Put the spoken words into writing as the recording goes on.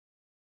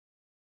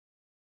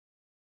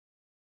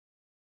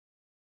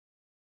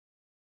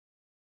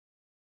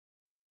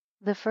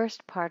The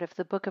first part of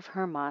the book of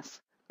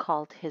Hermas,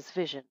 called his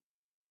vision.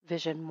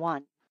 Vision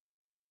 1.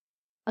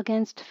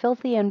 Against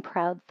filthy and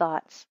proud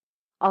thoughts.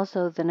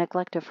 Also the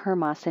neglect of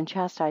Hermas in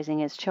chastising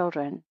his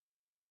children.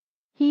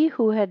 He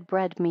who had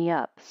bred me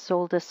up,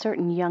 sold a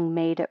certain young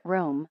maid at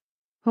Rome,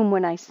 whom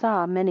when I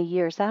saw many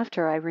years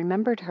after, I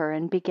remembered her,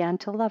 and began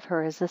to love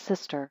her as a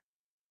sister.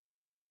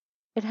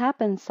 It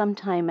happened some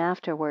time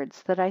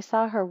afterwards, that I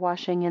saw her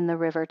washing in the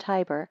river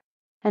Tiber,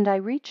 and I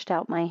reached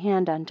out my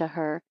hand unto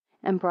her,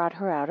 and brought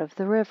her out of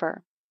the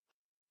river.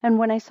 And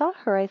when I saw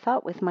her, I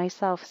thought with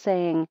myself,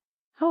 saying,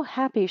 how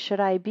happy should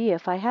I be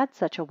if I had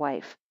such a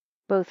wife,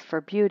 both for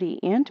beauty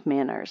and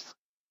manners.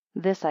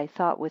 This I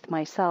thought with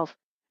myself,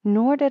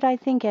 nor did I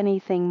think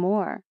anything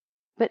more.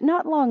 But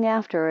not long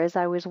after, as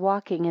I was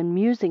walking and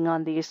musing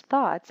on these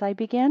thoughts, I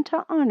began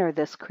to honor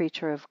this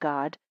creature of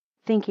God,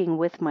 thinking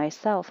with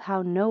myself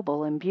how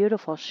noble and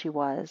beautiful she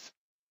was.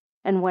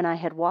 And when I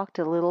had walked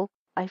a little,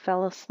 I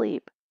fell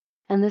asleep.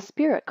 And the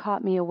Spirit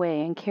caught me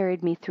away, and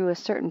carried me through a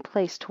certain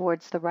place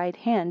towards the right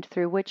hand,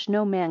 through which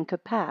no man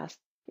could pass.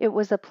 It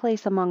was a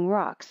place among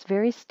rocks,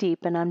 very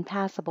steep and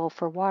unpassable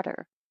for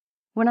water.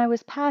 When I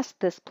was past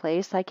this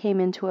place, I came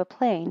into a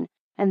plain,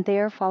 and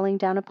there falling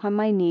down upon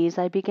my knees,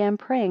 I began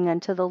praying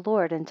unto the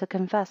Lord, and to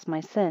confess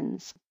my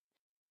sins.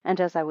 And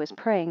as I was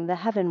praying, the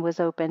heaven was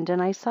opened,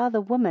 and I saw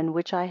the woman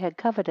which I had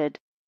coveted,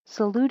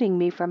 saluting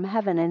me from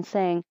heaven, and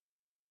saying,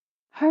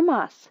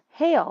 Hermas,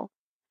 hail!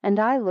 And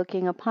I,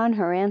 looking upon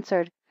her,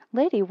 answered,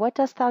 Lady, what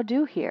dost thou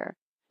do here?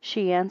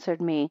 She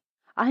answered me,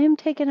 I am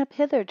taken up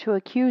hither to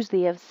accuse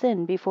thee of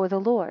sin before the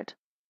Lord.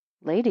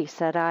 Lady,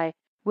 said I,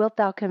 wilt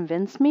thou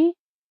convince me?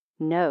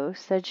 No,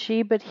 said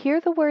she, but hear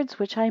the words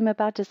which I am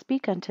about to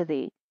speak unto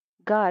thee.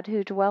 God,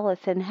 who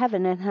dwelleth in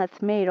heaven, and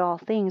hath made all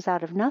things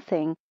out of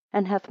nothing,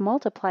 and hath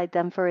multiplied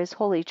them for his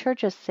holy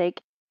church's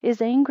sake,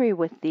 is angry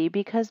with thee,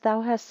 because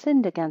thou hast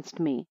sinned against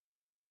me.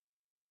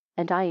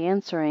 And I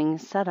answering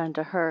said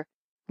unto her,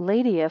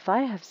 Lady, if I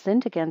have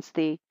sinned against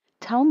thee,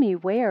 tell me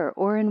where,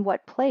 or in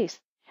what place,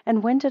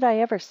 and when did I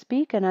ever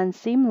speak an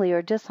unseemly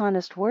or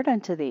dishonest word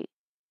unto thee?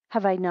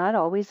 Have I not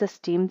always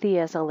esteemed thee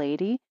as a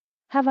lady?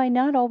 Have I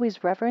not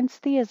always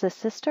reverenced thee as a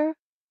sister?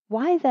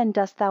 Why then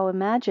dost thou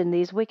imagine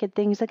these wicked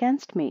things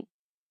against me?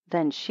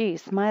 Then she,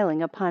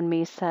 smiling upon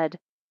me, said,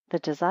 the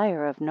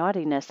desire of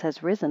naughtiness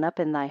has risen up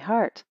in thy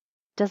heart.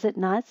 Does it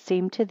not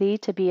seem to thee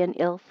to be an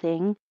ill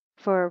thing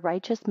for a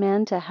righteous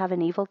man to have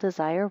an evil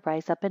desire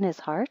rise up in his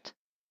heart?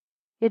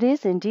 It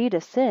is indeed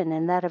a sin,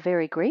 and that a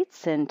very great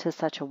sin to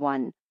such a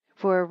one.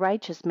 For a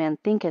righteous man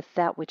thinketh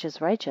that which is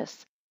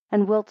righteous.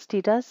 And whilst he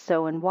does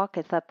so, and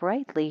walketh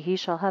uprightly, he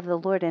shall have the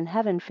Lord in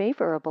heaven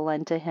favourable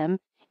unto him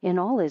in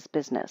all his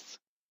business.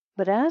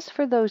 But as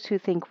for those who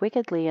think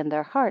wickedly in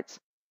their hearts,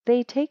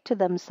 they take to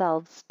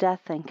themselves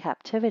death and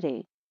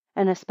captivity.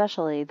 And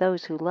especially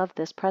those who love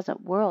this present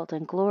world,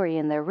 and glory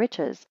in their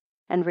riches,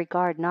 and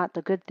regard not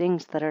the good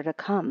things that are to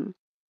come.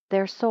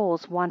 Their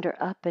souls wander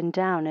up and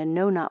down, and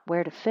know not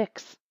where to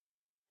fix.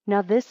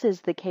 Now this is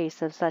the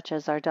case of such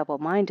as are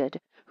double-minded,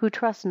 who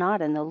trust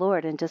not in the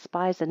Lord, and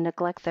despise and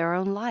neglect their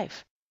own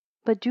life.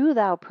 But do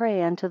thou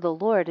pray unto the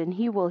Lord, and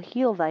he will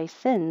heal thy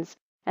sins,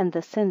 and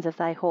the sins of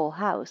thy whole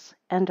house,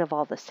 and of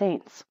all the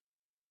saints.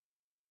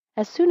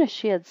 As soon as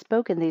she had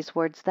spoken these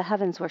words, the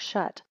heavens were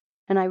shut,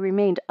 and I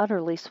remained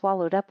utterly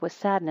swallowed up with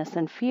sadness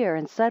and fear,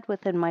 and said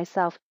within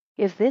myself,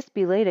 if this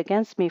be laid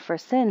against me for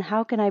sin,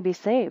 how can I be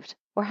saved?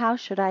 Or how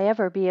should I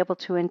ever be able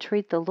to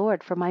entreat the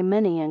Lord for my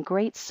many and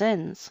great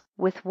sins?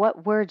 With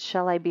what words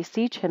shall I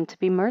beseech him to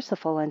be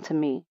merciful unto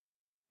me?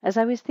 As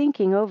I was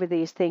thinking over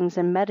these things,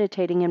 and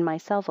meditating in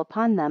myself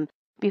upon them,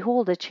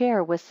 behold, a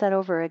chair was set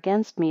over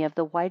against me of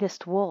the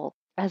whitest wool,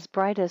 as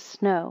bright as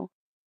snow.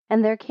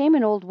 And there came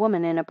an old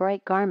woman in a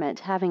bright garment,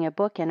 having a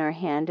book in her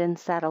hand, and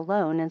sat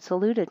alone, and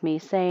saluted me,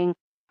 saying,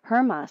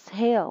 Hermas,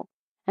 hail!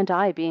 And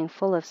I, being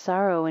full of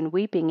sorrow and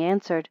weeping,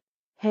 answered,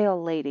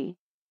 Hail, Lady.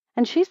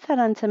 And she said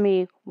unto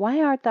me,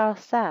 why art thou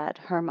sad,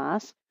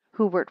 Hermas,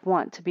 who wert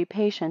wont to be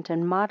patient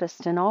and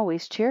modest, and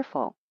always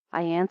cheerful?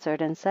 I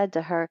answered and said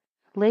to her,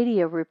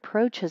 Lady, a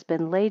reproach has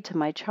been laid to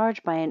my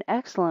charge by an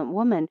excellent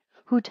woman,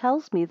 who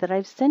tells me that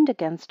I've sinned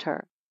against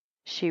her.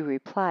 She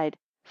replied,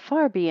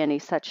 far be any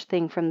such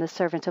thing from the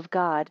servant of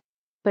God,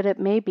 but it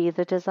may be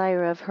the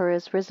desire of her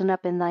is risen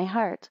up in thy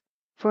heart.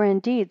 For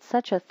indeed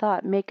such a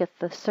thought maketh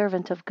the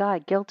servant of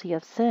God guilty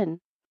of sin.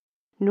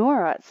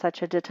 Nor ought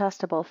such a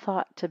detestable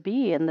thought to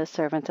be in the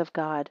servant of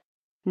God.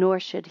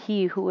 Nor should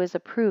he who is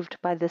approved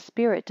by the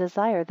Spirit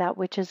desire that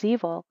which is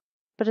evil.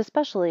 But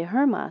especially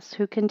Hermas,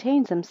 who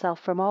contains himself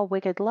from all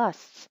wicked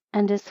lusts,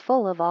 and is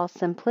full of all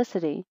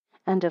simplicity,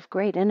 and of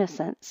great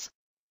innocence.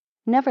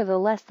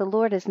 Nevertheless the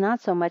Lord is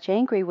not so much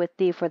angry with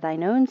thee for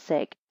thine own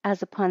sake,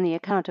 as upon the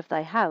account of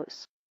thy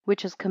house,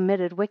 which has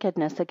committed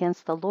wickedness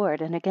against the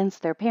Lord, and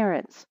against their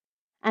parents.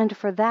 And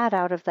for that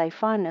out of thy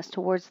fondness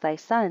towards thy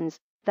sons,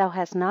 thou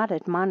hast not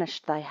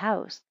admonished thy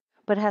house,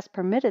 but hast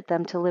permitted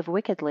them to live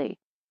wickedly.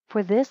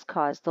 For this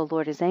cause the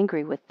Lord is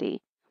angry with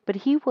thee. But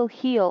he will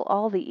heal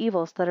all the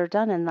evils that are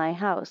done in thy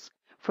house.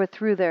 for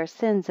through their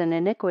sins and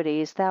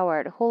iniquities thou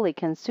art wholly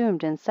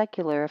consumed in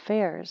secular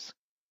affairs.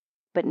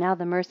 But now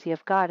the mercy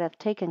of God hath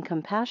taken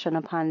compassion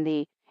upon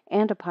thee,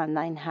 and upon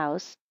thine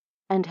house,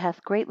 and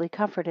hath greatly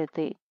comforted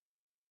thee.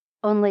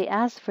 Only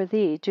as for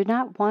thee, do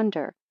not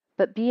wander,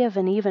 but be of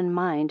an even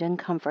mind, and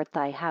comfort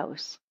thy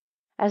house.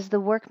 As the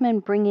workman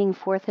bringing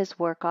forth his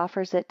work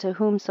offers it to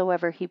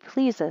whomsoever he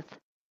pleaseth,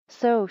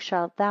 so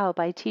shalt thou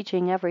by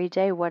teaching every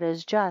day what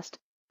is just,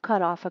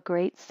 cut off a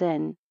great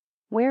sin.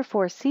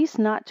 Wherefore cease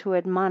not to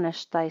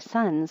admonish thy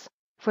sons,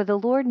 for the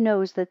Lord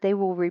knows that they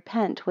will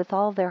repent with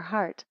all their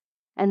heart,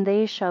 and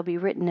they shall be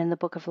written in the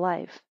book of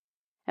life.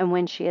 And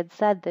when she had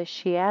said this,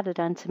 she added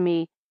unto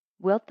me,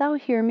 Wilt thou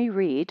hear me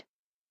read?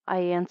 I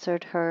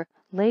answered her,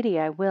 Lady,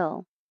 I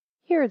will.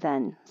 Hear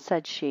then,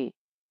 said she.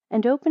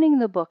 And opening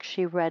the book,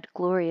 she read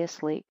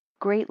gloriously,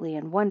 greatly,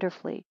 and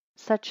wonderfully,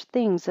 such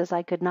things as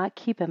I could not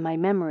keep in my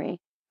memory,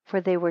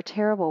 for they were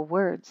terrible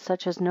words,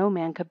 such as no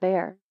man could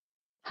bear.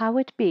 How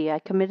it be, I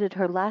committed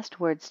her last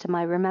words to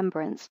my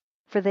remembrance,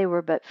 for they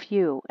were but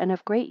few, and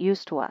of great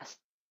use to us.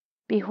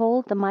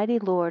 Behold, the mighty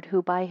Lord,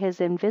 who by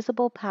his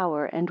invisible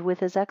power and with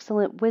his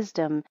excellent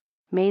wisdom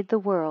made the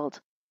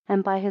world,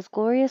 and by his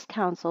glorious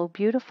counsel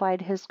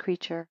beautified his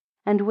creature,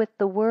 and with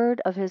the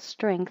word of his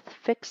strength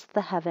fixed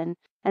the heaven,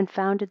 and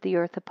founded the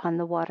earth upon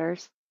the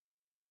waters,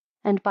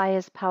 and by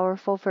his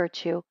powerful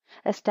virtue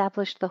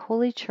established the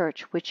holy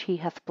church which he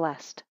hath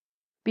blessed.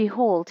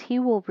 Behold, he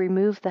will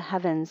remove the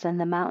heavens and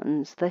the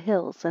mountains, the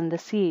hills and the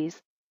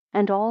seas,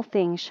 and all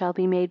things shall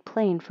be made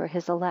plain for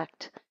his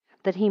elect,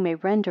 that he may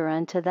render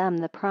unto them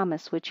the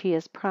promise which he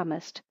has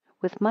promised,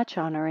 with much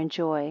honour and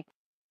joy,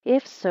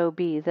 if so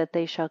be that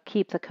they shall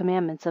keep the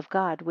commandments of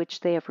God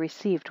which they have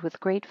received with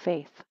great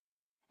faith.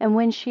 And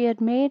when she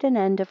had made an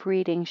end of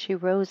reading, she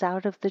rose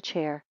out of the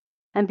chair,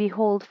 and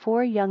behold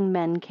 4 young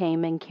men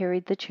came and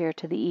carried the chair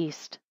to the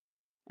east.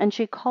 And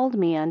she called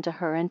me unto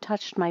her, and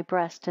touched my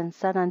breast, and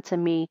said unto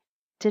me,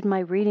 Did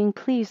my reading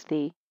please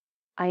thee?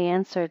 I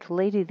answered,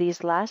 Lady,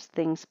 these last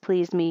things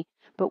please me,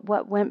 but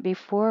what went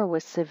before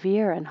was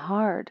severe and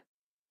hard.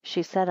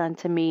 She said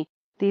unto me,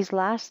 These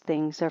last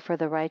things are for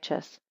the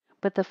righteous,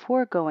 but the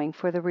foregoing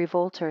for the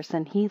revolters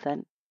and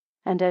heathen.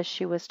 And as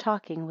she was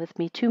talking with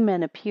me, 2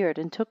 men appeared,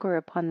 and took her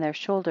upon their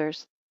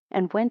shoulders,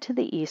 and went to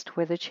the east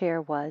where the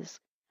chair was.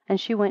 And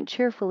she went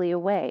cheerfully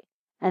away,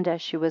 and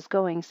as she was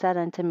going, said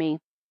unto me,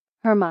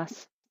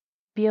 Hermas,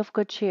 be of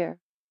good cheer.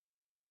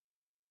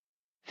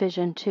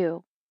 Vision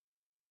 2.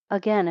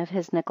 Again of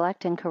his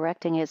neglect in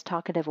correcting his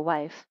talkative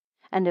wife,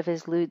 and of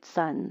his lewd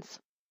sons.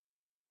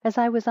 As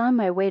I was on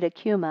my way to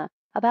Cuma,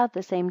 about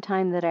the same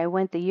time that I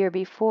went the year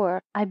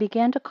before, I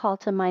began to call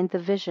to mind the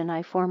vision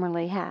I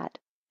formerly had.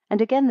 And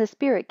again the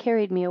Spirit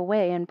carried me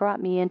away, and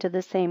brought me into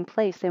the same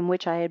place in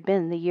which I had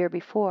been the year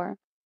before.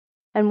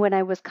 And when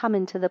I was come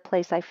into the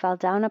place, I fell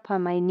down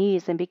upon my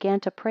knees, and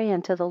began to pray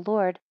unto the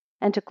Lord,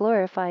 and to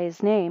glorify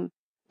his name,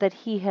 that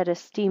he had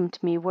esteemed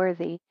me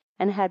worthy,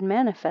 and had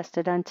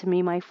manifested unto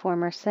me my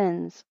former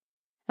sins.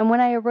 And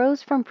when I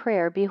arose from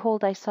prayer,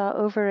 behold, I saw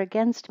over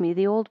against me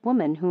the old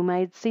woman whom I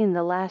had seen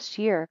the last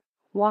year,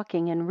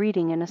 walking and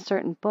reading in a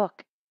certain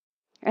book.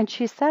 And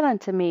she said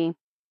unto me,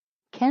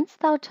 Canst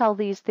thou tell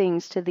these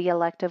things to the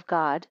elect of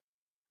God?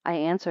 I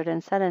answered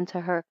and said unto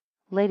her,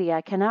 Lady,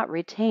 I cannot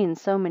retain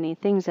so many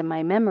things in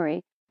my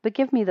memory, but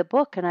give me the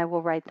book, and I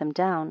will write them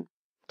down.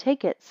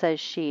 Take it, says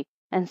she,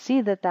 and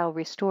see that thou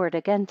restore it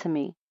again to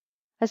me.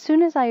 As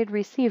soon as I had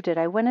received it,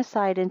 I went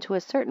aside into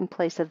a certain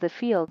place of the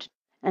field,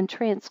 and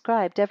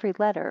transcribed every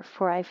letter,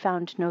 for I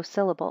found no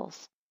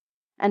syllables.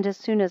 And as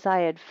soon as I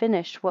had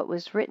finished what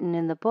was written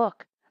in the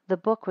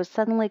book was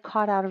suddenly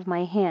caught out of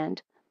my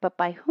hand, but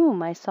by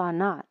whom I saw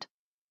not.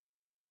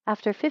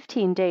 After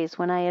 15 days,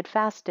 when I had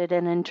fasted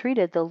and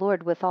entreated the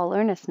Lord with all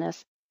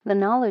earnestness, the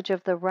knowledge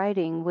of the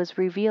writing was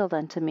revealed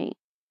unto me.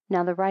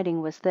 Now the writing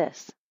was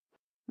this: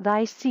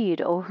 Thy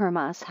seed, O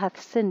Hermas,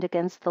 hath sinned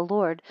against the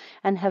Lord,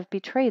 and have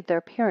betrayed their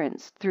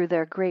parents through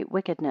their great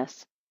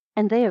wickedness.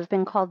 And they have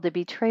been called the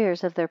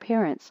betrayers of their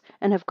parents,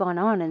 and have gone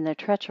on in their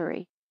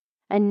treachery.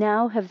 And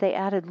now have they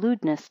added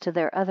lewdness to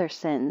their other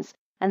sins,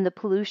 and the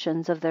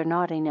pollutions of their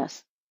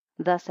naughtiness.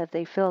 Thus have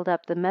they filled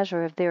up the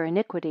measure of their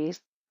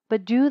iniquities.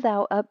 But do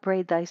thou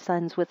upbraid thy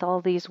sons with all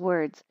these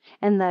words,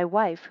 and thy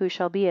wife, who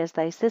shall be as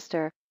thy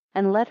sister,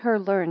 and let her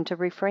learn to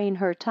refrain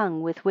her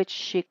tongue with which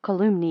she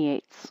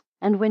calumniates.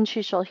 And when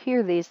she shall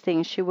hear these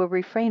things, she will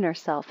refrain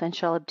herself, and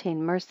shall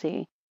obtain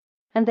mercy.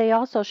 And they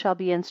also shall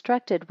be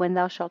instructed when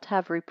thou shalt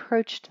have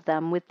reproached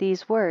them with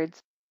these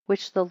words,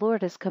 which the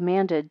Lord has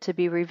commanded to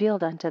be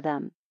revealed unto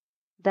them.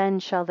 Then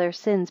shall their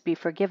sins be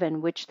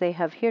forgiven which they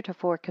have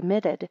heretofore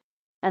committed,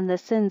 and the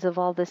sins of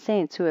all the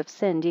saints who have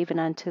sinned even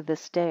unto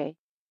this day,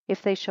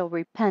 if they shall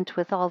repent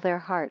with all their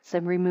hearts,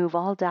 and remove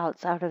all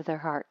doubts out of their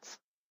hearts.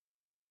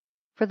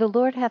 For the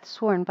Lord hath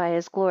sworn by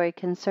his glory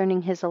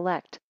concerning his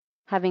elect,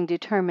 having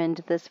determined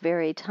this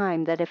very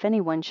time, that if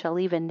any one shall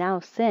even now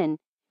sin,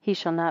 he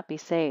shall not be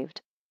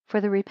saved. For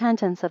the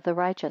repentance of the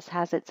righteous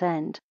has its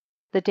end.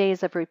 The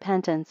days of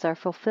repentance are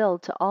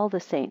fulfilled to all the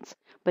saints,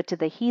 but to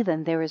the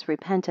heathen there is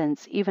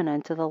repentance even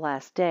unto the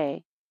last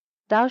day.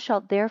 Thou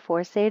shalt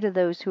therefore say to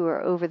those who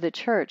are over the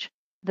church,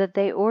 that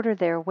they order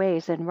their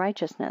ways in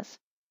righteousness,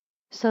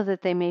 so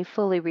that they may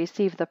fully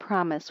receive the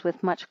promise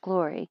with much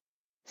glory.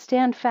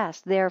 Stand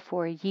fast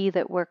therefore, ye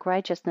that work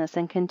righteousness,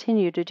 and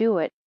continue to do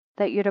it,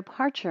 that your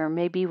departure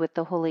may be with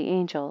the holy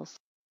angels.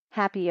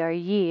 Happy are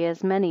ye,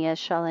 as many as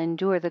shall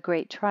endure the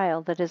great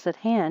trial that is at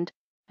hand,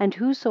 and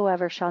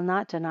whosoever shall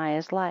not deny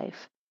his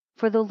life.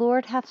 For the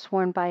Lord hath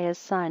sworn by his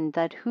Son,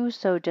 that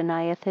whoso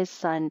denieth his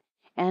Son,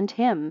 and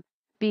him,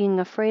 being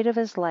afraid of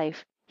his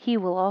life, he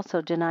will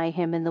also deny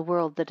him in the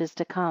world that is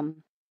to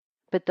come.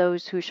 But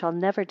those who shall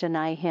never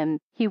deny him,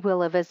 he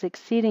will of his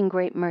exceeding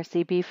great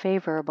mercy be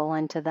favourable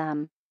unto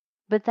them.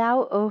 But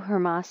thou, O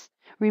Hermas,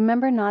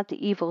 remember not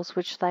the evils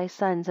which thy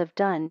sons have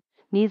done,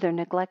 neither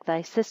neglect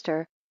thy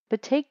sister,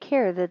 but take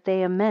care that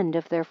they amend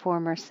of their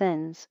former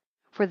sins.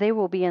 For they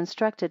will be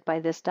instructed by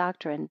this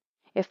doctrine,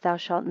 if thou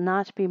shalt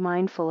not be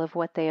mindful of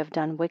what they have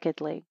done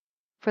wickedly.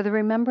 For the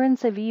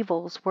remembrance of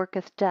evils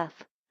worketh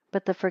death,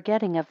 but the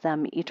forgetting of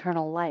them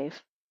eternal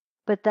life.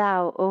 But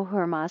thou, O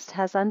Hermas,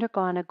 hast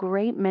undergone a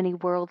great many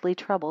worldly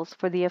troubles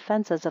for the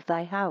offences of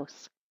thy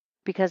house,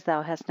 because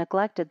thou hast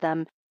neglected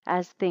them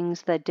as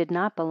things that did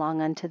not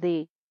belong unto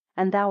thee,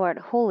 and thou art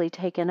wholly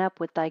taken up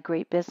with thy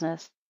great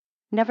business.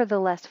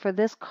 Nevertheless, for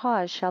this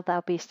cause shalt thou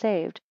be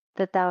saved,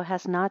 that thou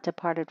hast not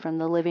departed from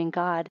the living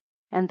God,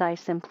 and thy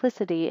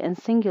simplicity and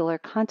singular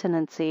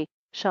continency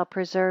shall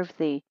preserve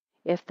thee,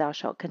 if thou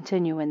shalt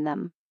continue in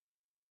them.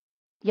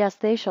 Yes,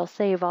 they shall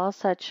save all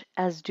such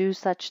as do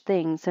such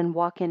things, and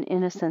walk in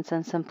innocence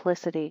and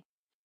simplicity.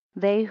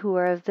 They who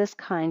are of this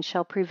kind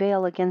shall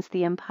prevail against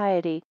the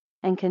impiety,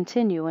 and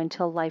continue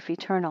until life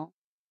eternal.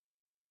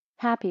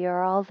 Happy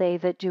are all they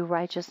that do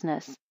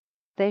righteousness,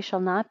 they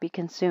shall not be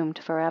consumed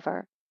for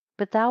ever.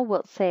 But thou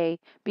wilt say,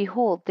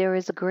 behold, there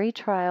is a great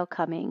trial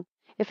coming.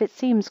 If it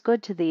seems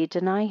good to thee,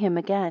 deny him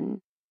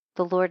again.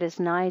 The Lord is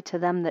nigh to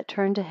them that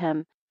turn to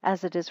him,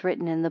 as it is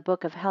written in the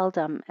book of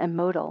Heldam and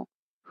Modal,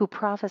 who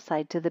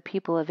prophesied to the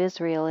people of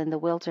Israel in the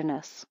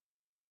wilderness.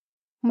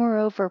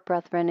 Moreover,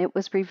 brethren, it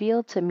was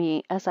revealed to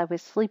me, as I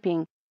was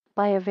sleeping,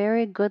 by a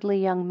very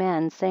goodly young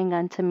man, saying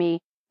unto me,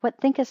 What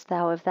thinkest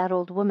thou of that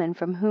old woman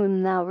from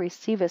whom thou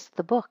receivest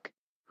the book?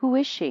 Who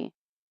is she?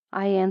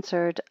 I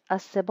answered, A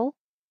Sibyl.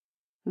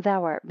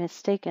 Thou art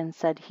mistaken,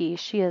 said he,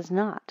 she is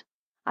not.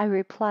 I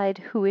replied,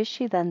 Who is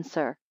she then,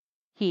 sir?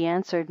 He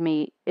answered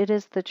me, It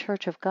is the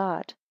church of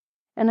God.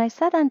 And I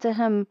said unto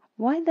him,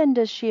 Why then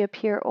does she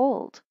appear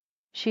old?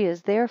 She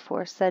is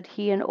therefore, said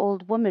he, an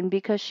old woman,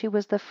 because she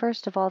was the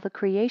first of all the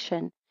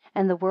creation,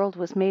 and the world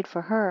was made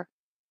for her.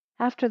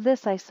 After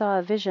this I saw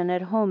a vision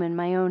at home in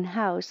my own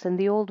house, and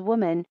the old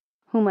woman,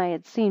 whom I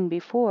had seen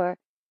before,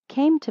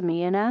 came to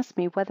me and asked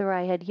me whether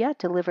I had yet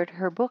delivered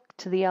her book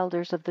to the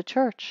elders of the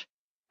church.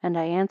 And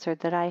I answered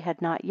that I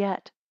had not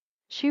yet.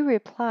 She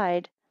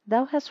replied,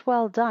 Thou hast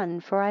well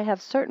done, for I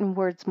have certain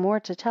words more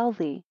to tell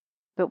thee.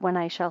 But when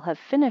I shall have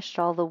finished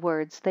all the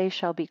words, they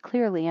shall be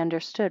clearly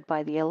understood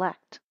by the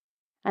elect.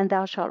 And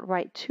thou shalt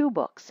write 2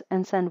 books,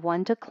 and send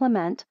one to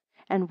Clement,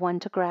 and one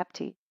to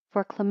Grapte.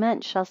 For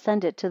Clement shall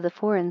send it to the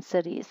foreign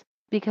cities,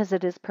 because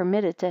it is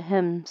permitted to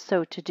him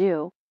so to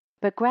do.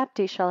 But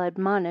Grapte shall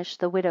admonish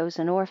the widows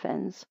and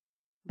orphans.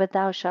 But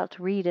thou shalt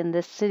read in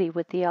this city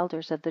with the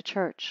elders of the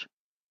church.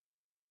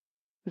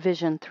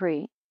 Vision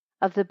 3.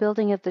 Of the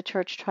building of the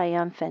church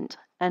triumphant,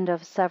 and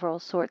of several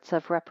sorts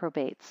of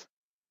reprobates.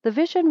 The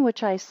vision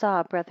which I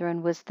saw,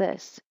 brethren, was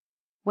this.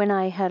 When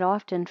I had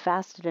often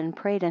fasted and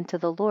prayed unto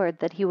the Lord,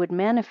 that he would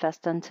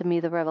manifest unto me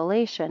the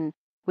revelation,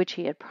 which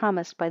he had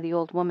promised by the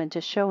old woman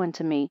to show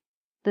unto me,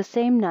 the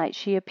same night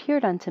she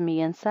appeared unto me,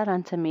 and said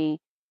unto me,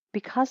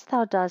 Because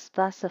thou dost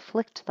thus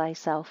afflict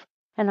thyself,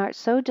 and art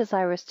so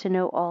desirous to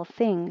know all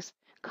things,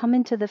 come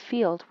into the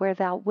field where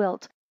thou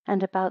wilt,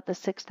 and about the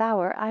 6th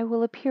hour I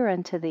will appear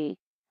unto thee,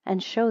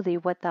 and show thee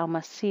what thou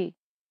must see.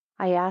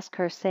 I asked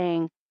her,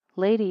 saying,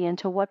 Lady,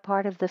 into what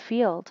part of the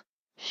field?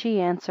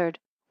 She answered,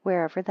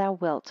 Wherever thou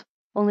wilt,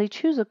 only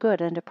choose a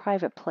good and a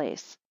private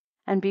place.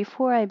 And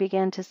before I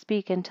began to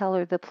speak and tell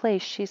her the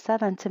place, she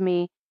said unto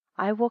me,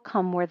 I will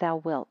come where thou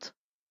wilt.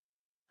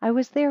 I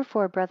was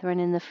therefore, brethren,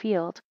 in the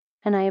field,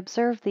 and I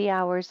observed the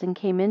hours, and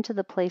came into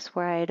the place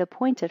where I had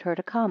appointed her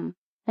to come.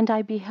 And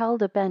I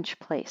beheld a bench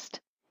placed.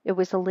 It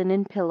was a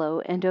linen pillow,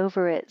 and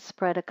over it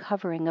spread a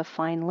covering of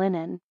fine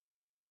linen.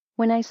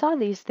 When I saw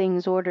these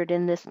things ordered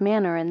in this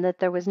manner, and that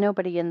there was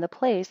nobody in the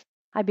place,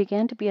 I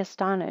began to be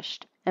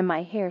astonished, and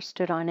my hair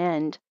stood on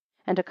end,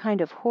 and a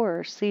kind of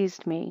horror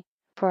seized me,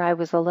 for I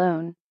was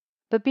alone.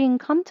 But being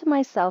come to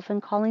myself,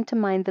 and calling to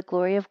mind the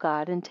glory of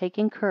God, and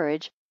taking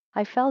courage,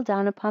 I fell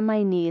down upon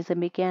my knees, and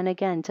began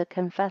again to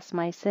confess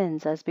my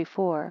sins as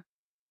before.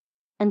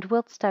 And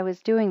whilst I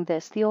was doing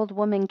this, the old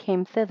woman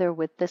came thither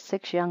with the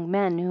 6 young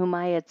men whom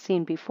I had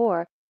seen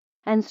before,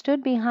 and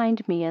stood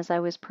behind me as I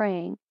was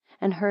praying,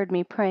 and heard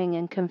me praying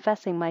and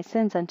confessing my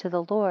sins unto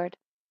the Lord.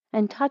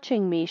 And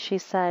touching me, she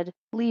said,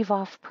 Leave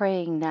off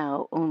praying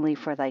now only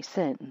for thy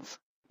sins,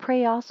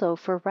 Pray also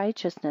for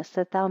righteousness,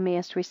 that thou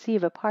mayest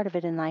receive a part of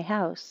it in thy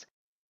house.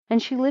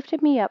 And she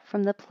lifted me up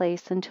from the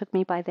place, and took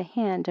me by the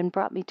hand, and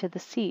brought me to the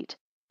seat,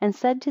 and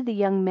said to the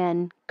young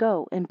men,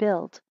 Go and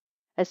build.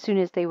 As soon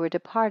as they were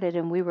departed,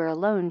 and we were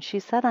alone, she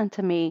said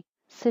unto me,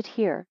 Sit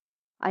here.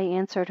 I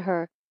answered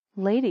her,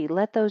 Lady,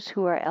 let those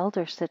who are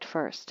elder sit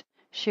first.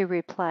 She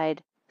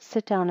replied,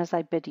 Sit down as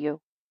I bid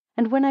you.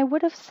 And when I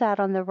would have sat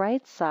on the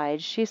right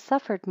side, she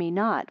suffered me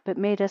not, but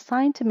made a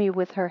sign to me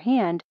with her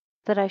hand,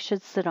 that I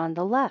should sit on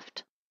the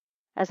left.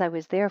 As I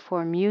was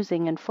therefore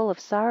musing and full of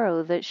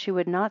sorrow that she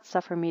would not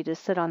suffer me to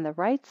sit on the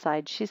right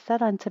side, she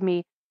said unto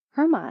me,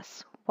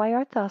 Hermas, why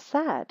art thou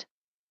sad?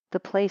 The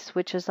place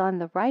which is on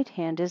the right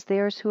hand is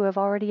theirs who have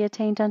already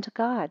attained unto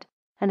God,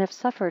 and have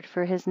suffered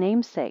for his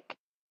name's sake.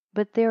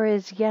 But there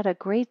is yet a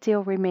great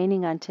deal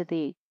remaining unto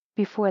thee,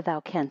 before thou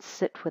canst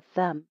sit with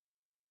them.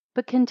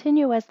 But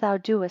continue as thou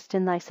doest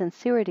in thy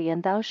sincerity,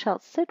 and thou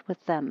shalt sit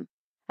with them,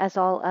 as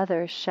all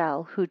others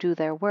shall who do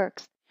their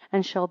works,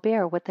 and shall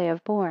bear what they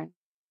have borne.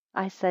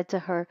 I said to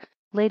her,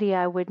 Lady,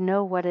 I would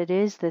know what it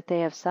is that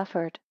they have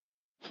suffered.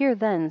 Hear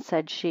then,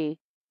 said she,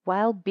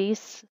 wild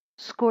beasts,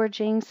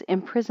 scourgings,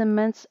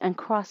 imprisonments, and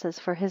crosses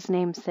for his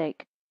name's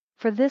sake.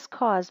 For this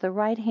cause the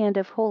right hand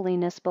of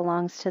holiness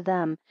belongs to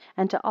them,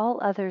 and to all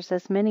others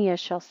as many as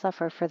shall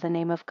suffer for the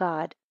name of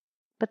God.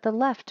 But the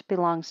left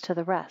belongs to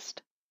the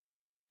rest.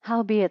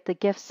 Howbeit the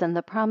gifts and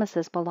the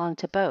promises belong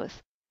to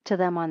both, to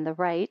them on the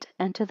right,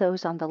 and to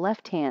those on the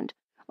left hand,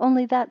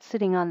 only that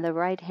sitting on the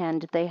right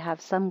hand they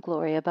have some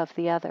glory above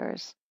the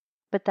others.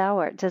 But thou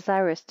art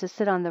desirous to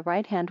sit on the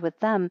right hand with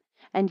them,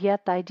 and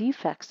yet thy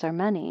defects are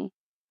many.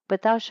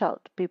 But thou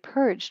shalt be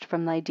purged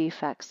from thy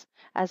defects,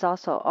 as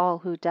also all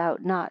who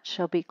doubt not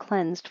shall be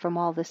cleansed from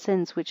all the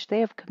sins which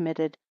they have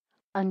committed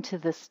unto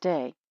this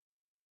day.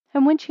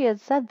 And when she had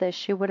said this,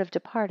 she would have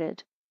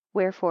departed.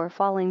 Wherefore,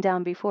 falling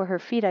down before her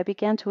feet, I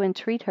began to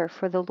entreat her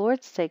for the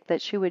Lord's sake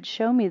that she would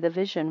show me the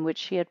vision which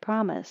she had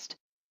promised.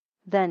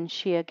 Then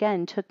she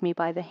again took me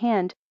by the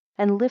hand,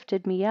 and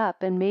lifted me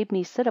up, and made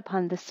me sit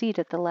upon the seat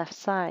at the left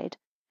side.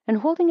 And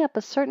holding up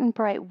a certain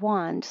bright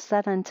wand,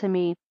 said unto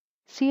me,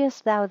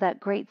 Seest thou that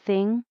great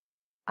thing?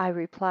 I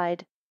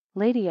replied,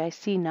 Lady, I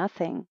see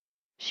nothing.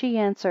 She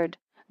answered,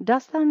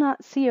 Dost thou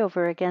not see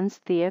over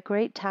against thee a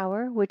great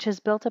tower, which is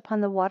built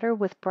upon the water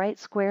with bright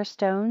square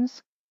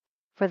stones?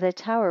 For the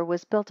tower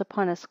was built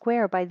upon a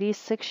square by these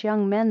 6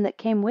 young men that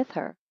came with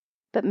her.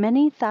 But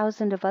many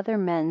thousand of other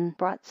men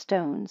brought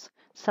stones.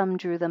 Some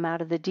drew them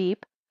out of the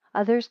deep,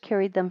 others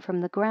carried them from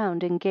the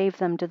ground, and gave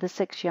them to the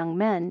 6 young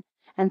men,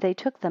 and they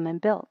took them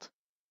and built.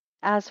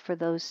 As for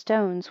those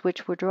stones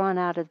which were drawn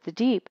out of the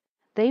deep,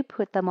 they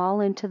put them all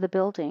into the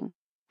building.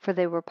 For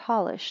they were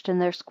polished,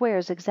 and their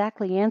squares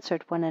exactly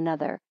answered one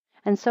another,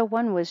 and so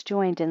one was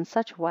joined in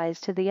such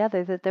wise to the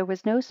other that there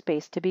was no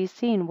space to be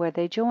seen where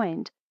they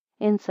joined,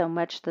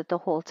 insomuch that the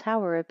whole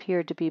tower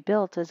appeared to be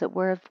built as it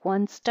were of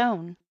one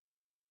stone.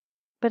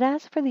 But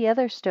as for the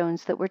other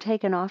stones that were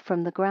taken off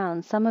from the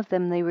ground, some of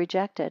them they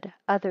rejected,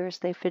 others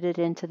they fitted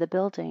into the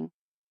building.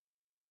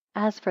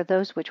 As for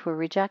those which were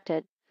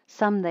rejected,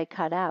 some they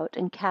cut out,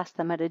 and cast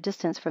them at a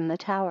distance from the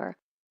tower.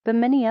 But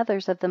many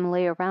others of them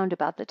lay around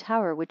about the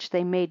tower, which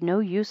they made no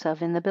use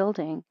of in the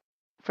building.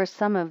 For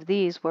some of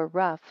these were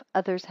rough,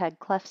 others had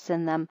clefts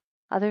in them,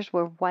 others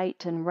were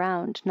white and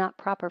round, not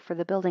proper for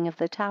the building of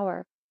the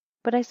tower.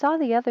 But I saw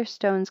the other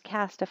stones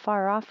cast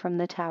afar off from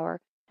the tower,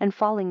 and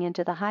falling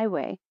into the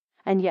highway,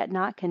 and yet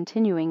not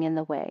continuing in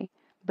the way,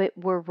 but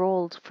were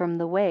rolled from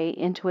the way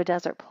into a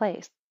desert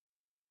place.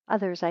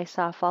 Others I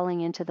saw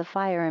falling into the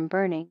fire and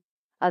burning.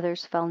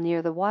 Others fell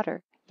near the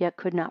water, yet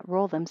could not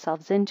roll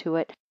themselves into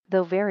it,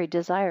 though very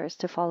desirous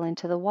to fall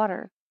into the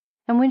water.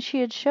 And when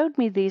she had showed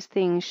me these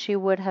things, she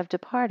would have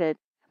departed.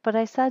 But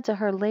I said to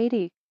her,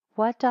 Lady,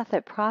 what doth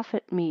it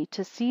profit me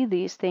to see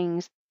these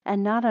things,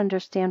 and not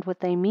understand what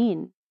they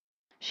mean?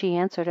 She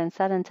answered and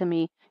said unto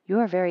me, You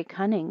are very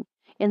cunning,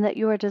 in that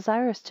you are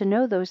desirous to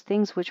know those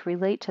things which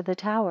relate to the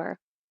tower.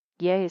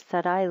 Yea,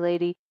 said I,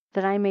 Lady,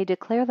 that I may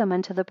declare them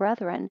unto the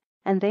brethren,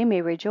 and they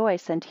may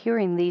rejoice, and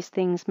hearing these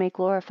things may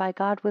glorify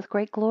God with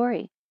great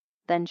glory.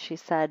 Then she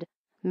said,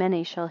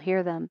 Many shall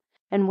hear them,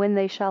 and when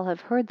they shall have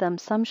heard them,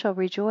 some shall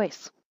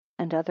rejoice,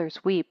 and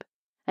others weep.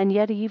 And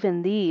yet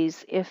even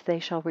these, if they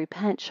shall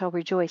repent, shall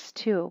rejoice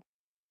too.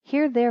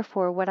 Hear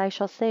therefore what I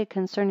shall say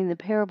concerning the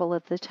parable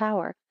of the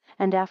tower,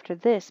 and after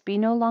this be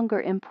no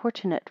longer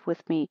importunate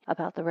with me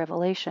about the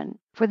revelation.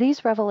 For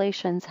these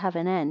revelations have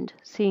an end,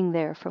 seeing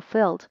they are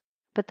fulfilled.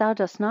 But thou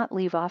dost not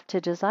leave off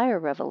to desire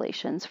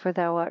revelations, for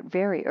thou art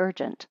very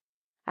urgent.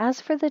 As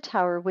for the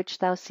tower which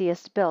thou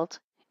seest built,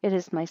 it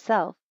is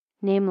myself,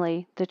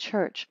 namely, the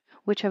church,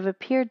 which have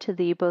appeared to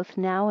thee both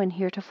now and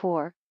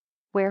heretofore.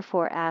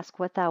 Wherefore ask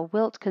what thou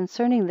wilt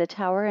concerning the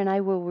tower, and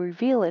I will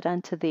reveal it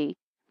unto thee,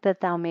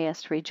 that thou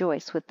mayest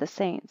rejoice with the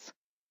saints.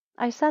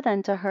 I said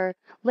unto her,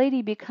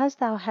 Lady, because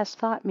thou hast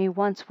thought me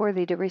once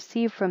worthy to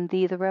receive from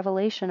thee the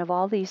revelation of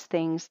all these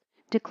things,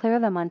 declare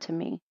them unto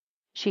me.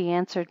 She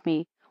answered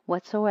me,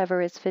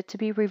 Whatsoever is fit to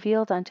be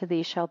revealed unto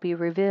thee shall be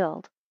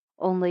revealed.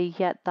 only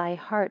yet thy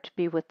heart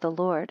be with the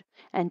Lord,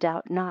 and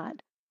doubt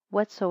not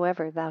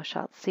whatsoever thou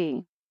shalt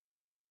see.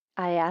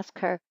 I asked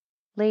her,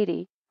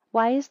 Lady,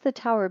 why is the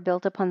tower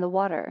built upon the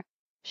water?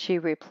 She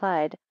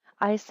replied,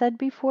 I said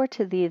before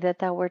to thee that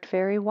thou wert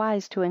very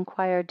wise to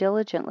inquire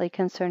diligently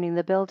concerning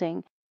the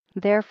building,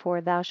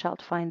 therefore thou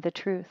shalt find the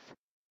truth.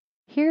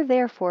 Hear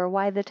therefore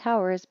why the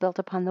tower is built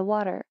upon the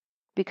water,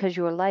 because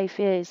your life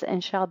is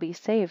and shall be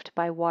saved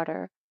by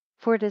water.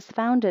 For it is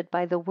founded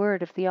by the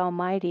word of the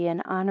Almighty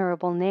and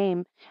honorable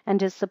name,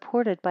 and is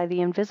supported by the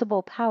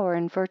invisible power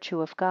and virtue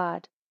of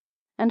God.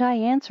 And I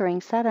answering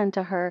said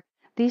unto her,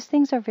 These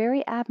things are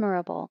very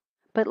admirable.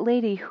 But,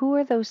 Lady, who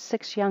are those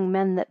 6 young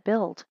men that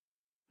build?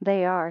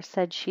 They are,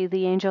 said she,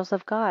 the angels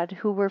of God,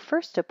 who were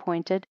first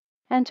appointed,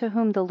 and to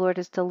whom the Lord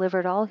has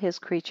delivered all his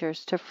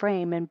creatures to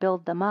frame and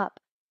build them up,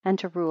 and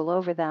to rule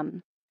over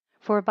them.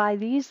 For by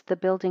these the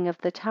building of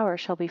the tower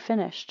shall be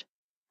finished.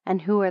 And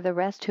who are the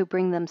rest who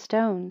bring them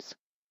stones?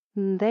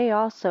 They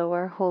also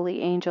are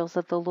holy angels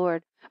of the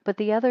Lord, but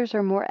the others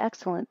are more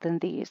excellent than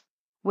these.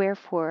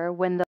 Wherefore,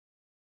 when the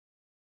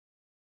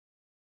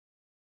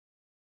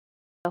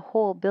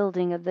whole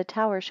building of the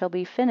tower shall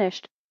be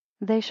finished,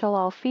 they shall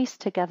all feast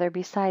together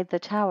beside the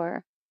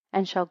tower,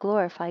 and shall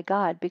glorify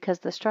God, because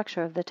the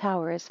structure of the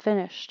tower is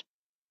finished.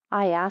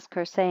 I asked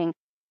her, saying,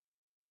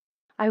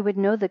 I would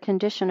know the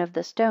condition of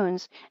the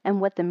stones,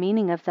 and what the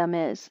meaning of them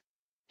is.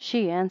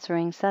 She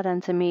answering said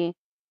unto me,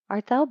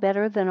 Art thou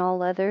better than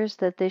all others,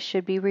 that this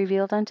should be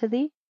revealed unto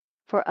thee?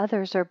 For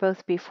others are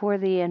both before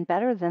thee and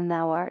better than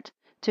thou art,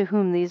 to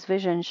whom these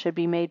visions should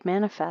be made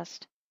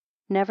manifest.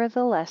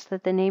 Nevertheless,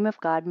 that the name of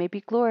God may be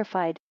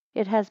glorified,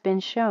 it has been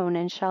shown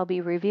and shall be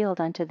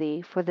revealed unto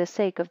thee, for the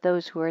sake of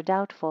those who are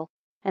doubtful,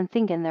 and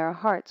think in their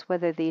hearts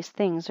whether these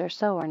things are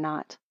so or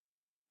not.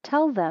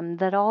 Tell them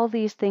that all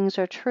these things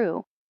are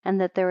true, and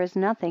that there is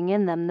nothing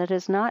in them that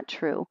is not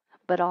true,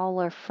 but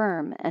all are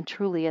firm and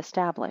truly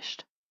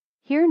established.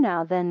 Hear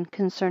now then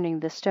concerning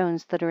the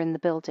stones that are in the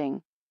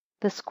building.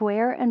 The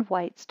square and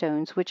white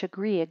stones, which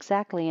agree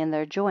exactly in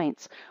their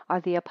joints,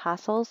 are the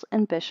apostles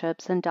and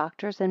bishops and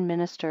doctors and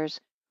ministers,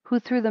 who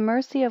through the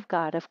mercy of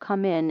God have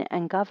come in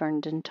and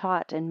governed and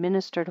taught and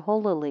ministered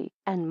holily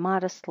and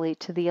modestly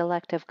to the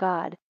elect of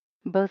God,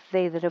 both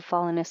they that have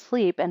fallen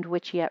asleep and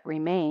which yet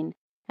remain,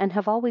 and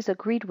have always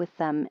agreed with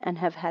them, and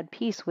have had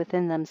peace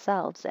within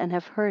themselves, and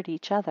have heard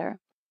each other.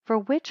 For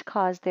which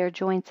cause their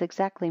joints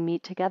exactly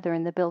meet together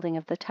in the building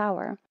of the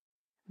tower.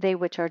 They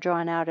which are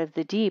drawn out of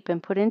the deep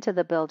and put into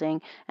the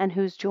building, and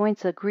whose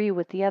joints agree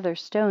with the other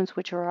stones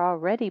which are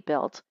already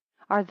built,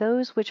 are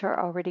those which are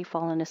already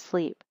fallen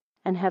asleep,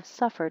 and have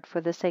suffered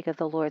for the sake of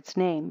the Lord's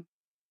name.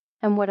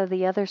 And what are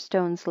the other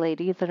stones,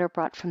 lady, that are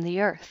brought from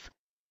the earth?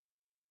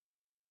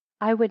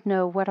 I would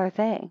know what are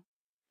they.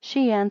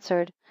 She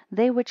answered,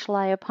 They which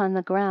lie upon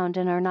the ground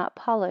and are not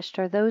polished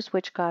are those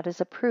which God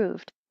has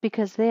approved,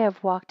 because they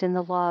have walked in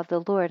the law of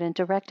the Lord and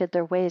directed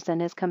their ways in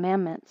his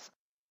commandments.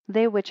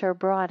 They which are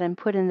brought and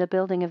put in the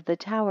building of the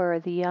tower are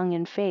the young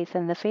in faith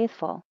and the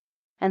faithful,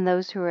 and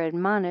those who are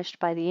admonished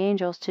by the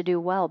angels to do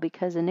well,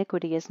 because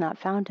iniquity is not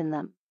found in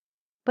them.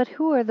 But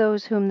who are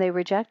those whom they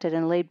rejected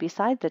and laid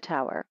beside the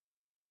tower?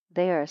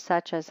 They are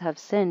such as have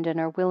sinned and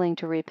are willing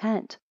to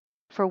repent,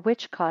 for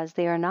which cause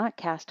they are not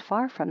cast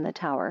far from the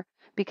tower,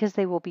 because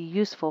they will be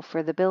useful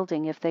for the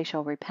building if they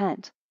shall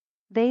repent.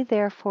 They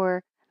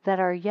therefore that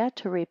are yet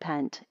to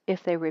repent,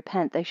 if they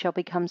repent they shall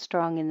become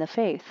strong in the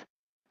faith.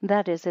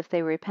 That is, if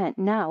they repent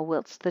now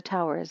whilst the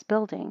tower is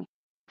building.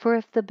 For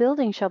if the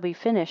building shall be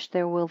finished,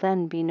 there will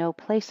then be no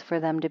place for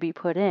them to be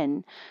put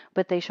in,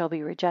 but they shall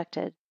be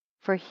rejected.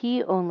 For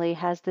he only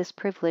has this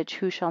privilege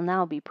who shall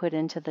now be put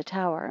into the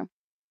tower.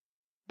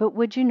 But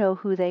would you know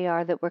who they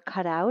are that were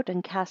cut out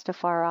and cast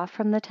afar off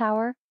from the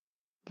tower?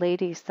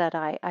 Lady, said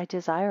I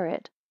desire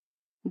it.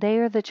 They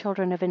are the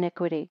children of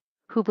iniquity,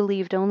 who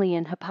believed only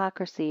in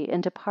hypocrisy,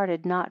 and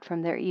departed not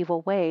from their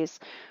evil ways.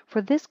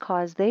 For this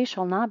cause they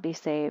shall not be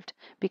saved,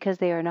 because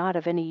they are not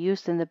of any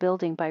use in the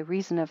building by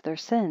reason of their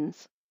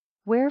sins.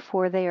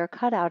 Wherefore they are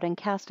cut out and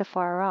cast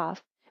afar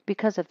off,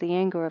 because of the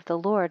anger of the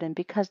Lord, and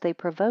because they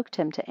provoked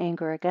him to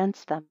anger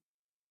against them.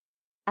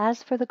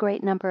 As for the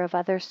great number of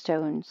other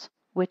stones,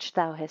 which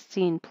thou hast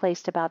seen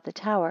placed about the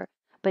tower,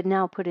 but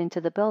now put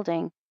into the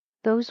building,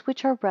 those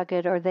which are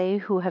rugged are they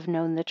who have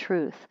known the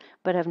truth,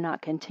 but have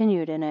not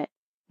continued in it,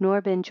 nor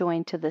been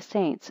joined to the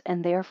saints,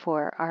 and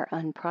therefore are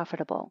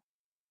unprofitable.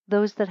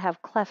 Those that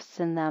have clefts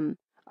in them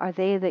are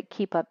they that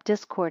keep up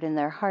discord in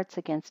their hearts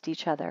against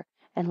each other,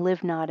 and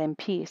live not in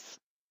peace;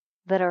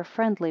 that are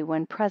friendly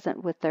when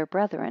present with their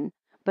brethren,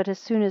 but as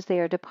soon as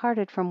they are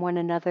departed from one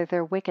another,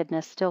 their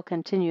wickedness still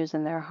continues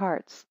in their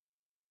hearts.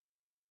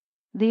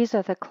 These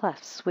are the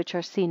clefts which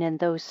are seen in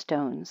those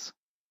stones.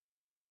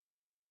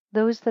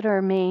 Those that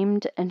are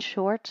maimed and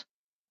short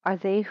are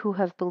they who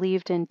have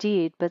believed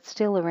indeed, but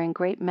still are in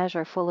great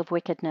measure full of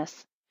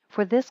wickedness.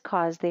 For this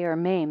cause they are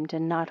maimed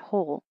and not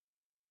whole.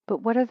 But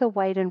what are the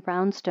white and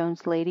round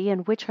stones, lady,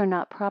 and which are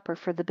not proper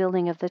for the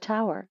building of the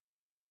tower?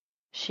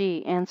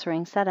 She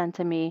answering said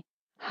unto me,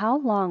 How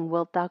long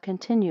wilt thou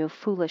continue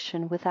foolish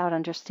and without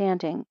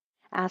understanding,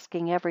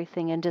 asking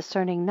everything and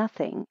discerning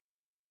nothing?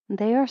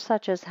 They are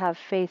such as have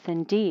faith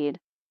indeed,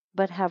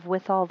 but have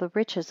withal the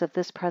riches of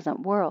this present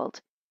world.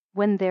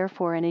 When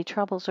therefore any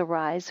troubles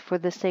arise, for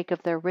the sake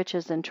of their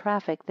riches and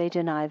traffic, they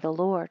deny the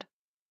Lord.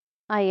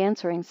 I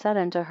answering said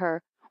unto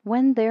her,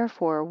 when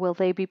therefore will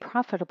they be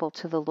profitable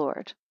to the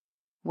Lord?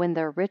 When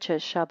their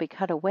riches shall be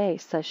cut away,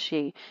 says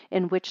she,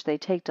 in which they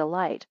take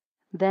delight,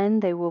 then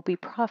they will be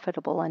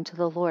profitable unto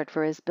the Lord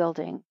for his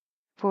building.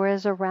 For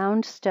as a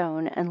round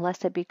stone,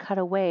 unless it be cut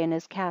away and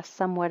is cast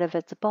somewhat of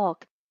its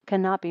bulk,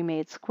 cannot be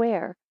made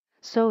square,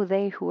 so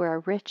they who are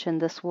rich in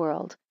this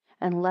world,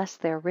 unless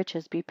their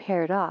riches be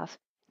pared off,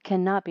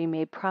 cannot be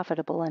made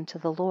profitable unto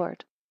the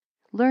Lord.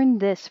 Learn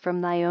this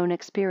from thy own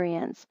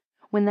experience.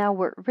 When thou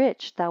wert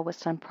rich, thou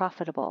wast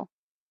unprofitable.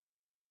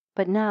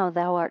 But now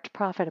thou art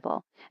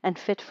profitable, and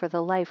fit for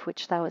the life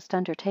which thou hast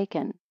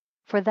undertaken.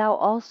 For thou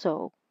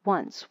also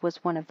once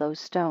was one of those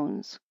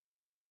stones.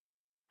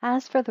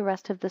 As for the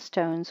rest of the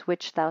stones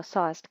which thou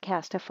sawest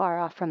cast afar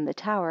off from the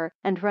tower,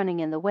 and running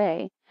in the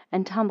way,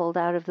 and tumbled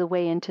out of the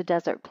way into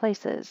desert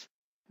places,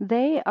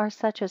 they are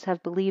such as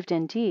have believed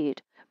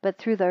indeed, but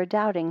through their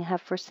doubting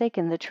have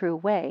forsaken the true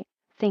way,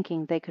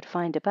 thinking they could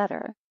find a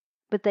better.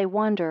 But they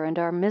wander and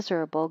are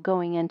miserable,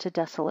 going into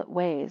desolate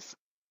ways.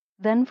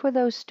 Then for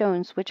those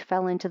stones which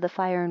fell into the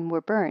fire and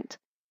were burnt,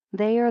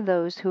 they are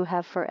those who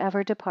have for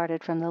ever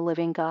departed from the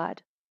living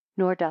God,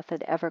 nor doth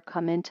it ever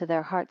come into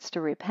their hearts to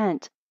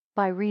repent,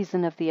 by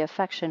reason of the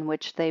affection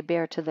which they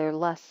bear to their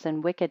lusts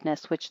and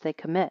wickedness which they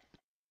commit.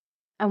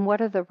 And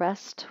what are the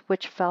rest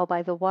which fell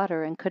by the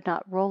water, and could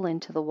not roll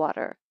into the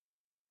water?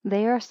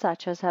 They are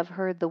such as have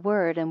heard the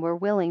word, and were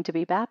willing to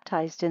be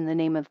baptized in the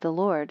name of the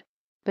Lord,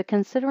 but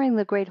considering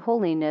the great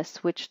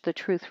holiness which the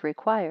truth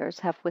requires,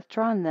 have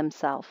withdrawn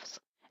themselves,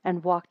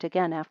 and walked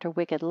again after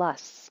wicked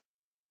lusts.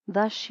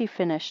 Thus she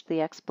finished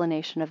the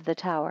explanation of the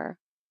tower.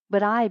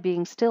 But I,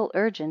 being still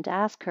urgent,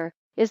 ask her,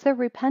 is there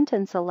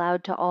repentance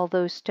allowed to all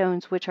those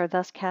stones which are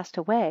thus cast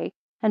away,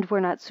 and were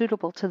not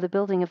suitable to the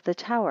building of the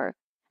tower?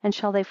 And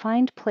shall they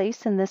find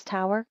place in this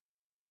tower?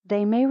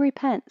 They may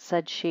repent,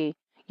 said she,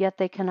 yet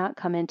they cannot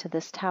come into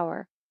this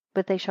tower,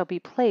 but they shall be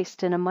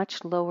placed in a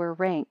much lower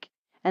rank,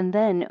 and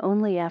then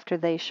only after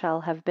they shall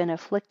have been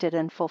afflicted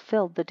and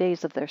fulfilled the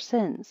days of their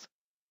sins.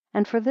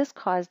 And for this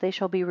cause they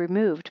shall be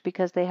removed,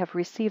 because they have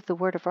received the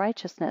word of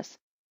righteousness,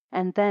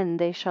 and then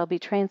they shall be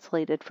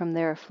translated from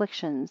their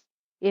afflictions,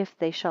 if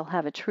they shall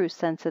have a true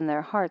sense in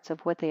their hearts of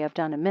what they have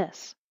done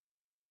amiss.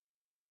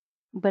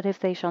 But if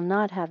they shall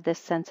not have this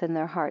sense in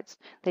their hearts,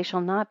 they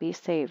shall not be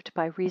saved,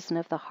 by reason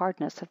of the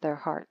hardness of their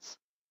hearts.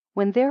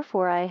 When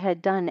therefore I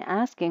had done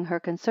asking her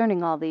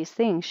concerning all these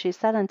things, she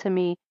said unto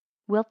me,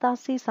 wilt thou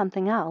see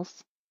something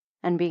else?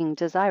 And being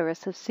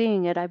desirous of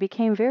seeing it, I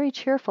became very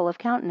cheerful of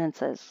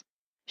countenances.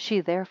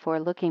 She therefore,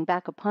 looking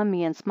back upon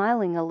me and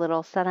smiling a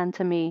little, said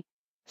unto me,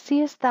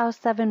 seest thou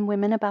 7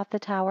 women about the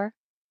tower?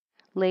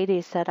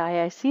 Lady, said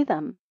I see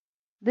them.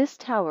 This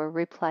tower,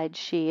 replied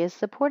she, is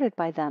supported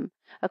by them,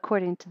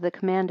 according to the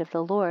command of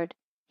the Lord.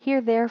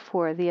 Hear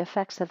therefore the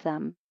effects of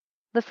them.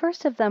 The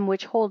first of them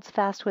which holds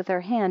fast with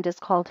her hand is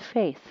called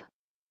Faith.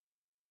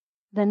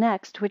 The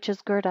next, which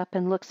is girt up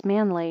and looks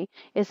manly,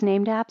 is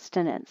named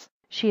Abstinence.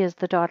 She is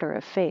the daughter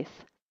of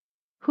Faith.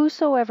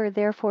 Whosoever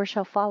therefore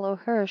shall follow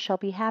her shall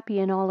be happy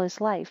in all his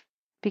life,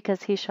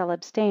 because he shall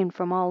abstain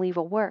from all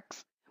evil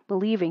works,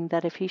 believing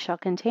that if he shall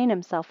contain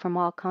himself from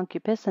all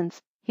concupiscence,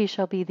 he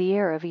shall be the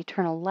heir of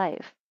eternal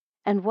life.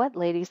 And what,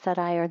 lady, said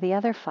I, are the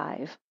other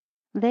 5?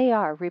 They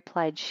are,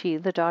 replied she,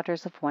 the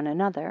daughters of one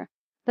another.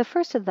 The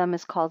first of them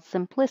is called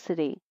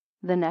Simplicity,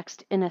 the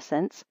next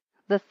Innocence,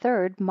 the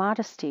third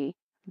Modesty,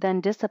 then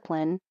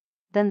Discipline,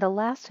 then the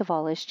last of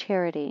all is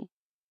Charity.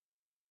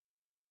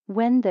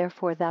 When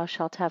therefore thou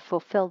shalt have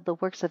fulfilled the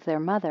works of their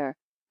mother,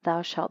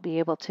 thou shalt be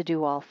able to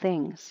do all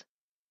things.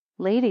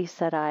 Lady,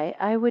 said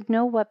I would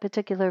know what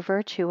particular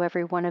virtue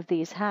every one of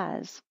these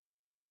has.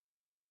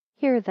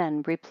 Here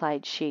then,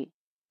 replied she,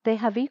 they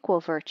have equal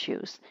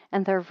virtues,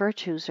 and their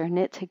virtues are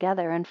knit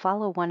together and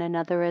follow one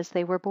another as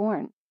they were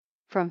born.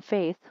 From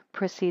faith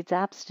proceeds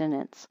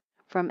abstinence,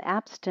 from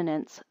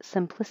abstinence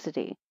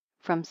simplicity,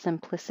 from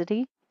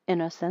simplicity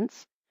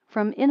innocence,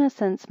 from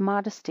innocence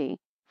modesty,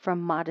 from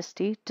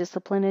modesty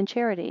discipline and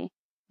charity.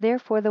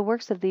 Therefore the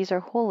works of these are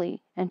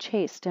holy and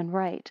chaste and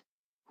right.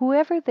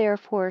 Whoever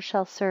therefore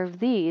shall serve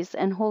these,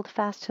 and hold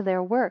fast to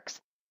their works,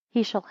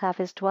 he shall have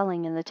his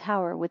dwelling in the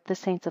tower with the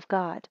saints of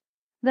God.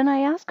 Then I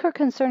asked her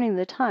concerning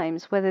the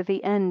times, whether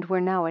the end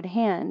were now at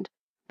hand.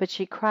 But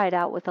she cried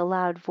out with a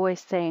loud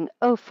voice, saying,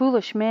 O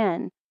foolish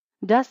man,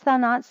 dost thou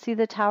not see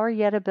the tower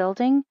yet a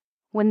building?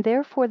 When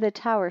therefore the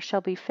tower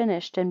shall be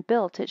finished and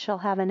built, it shall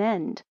have an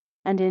end,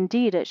 and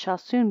indeed it shall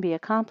soon be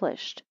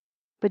accomplished.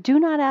 But do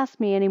not ask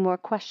me any more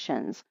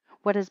questions.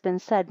 What has been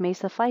said may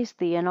suffice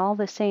thee and all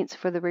the saints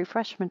for the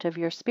refreshment of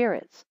your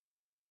spirits.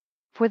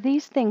 For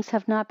these things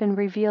have not been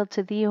revealed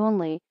to thee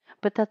only,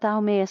 but that thou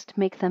mayest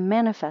make them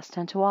manifest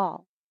unto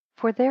all.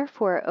 For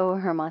therefore, O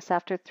Hermas,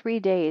 after 3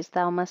 days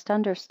thou must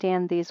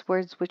understand these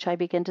words which I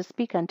begin to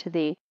speak unto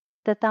thee,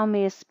 that thou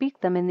mayest speak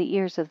them in the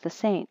ears of the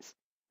saints,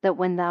 that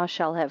when thou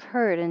shalt have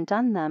heard and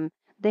done them,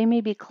 they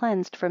may be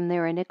cleansed from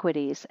their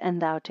iniquities,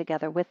 and thou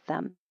together with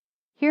them.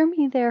 Hear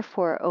me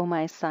therefore, O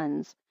my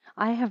sons.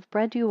 I have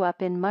bred you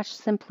up in much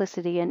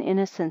simplicity and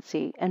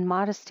innocency and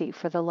modesty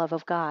for the love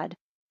of God,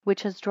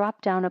 which has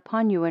dropped down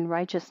upon you in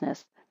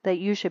righteousness, that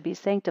you should be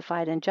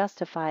sanctified and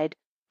justified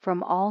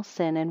from all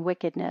sin and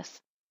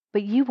wickedness.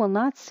 But ye will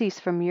not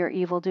cease from your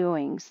evil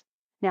doings.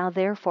 Now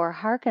therefore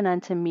hearken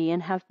unto me,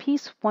 and have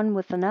peace one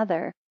with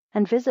another,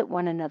 and visit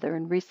one another,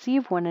 and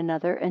receive one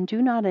another, and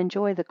do not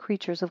enjoy the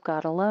creatures of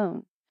God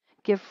alone.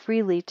 Give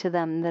freely to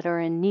them that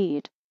are in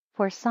need.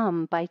 For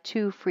some, by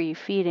too free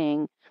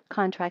feeding,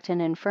 contract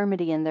an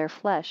infirmity in their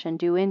flesh, and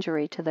do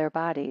injury to their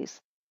bodies;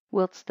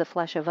 whilst the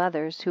flesh of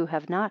others, who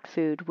have not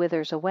food,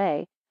 withers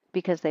away,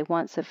 because they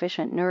want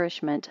sufficient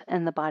nourishment,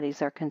 and the bodies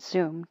are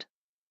consumed.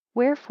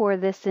 Wherefore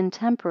this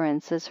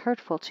intemperance is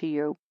hurtful to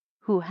you,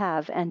 who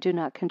have, and do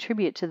not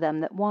contribute to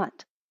them that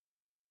want.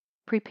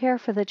 Prepare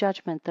for the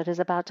judgment that is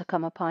about to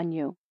come upon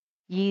you.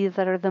 Ye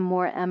that are the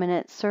more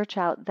eminent, search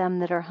out them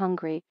that are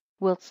hungry,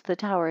 whilst the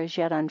tower is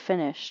yet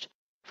unfinished.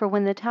 For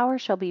when the tower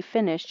shall be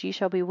finished, ye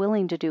shall be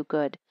willing to do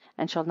good,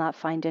 and shall not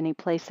find any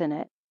place in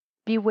it.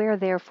 Beware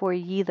therefore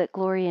ye that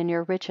glory in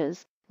your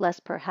riches,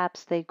 lest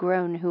perhaps they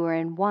groan who are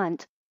in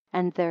want,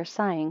 and their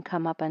sighing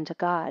come up unto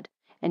God,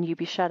 and ye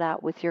be shut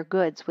out with your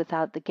goods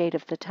without the gate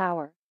of the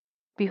tower.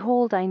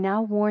 Behold, I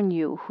now warn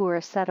you, who are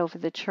set over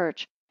the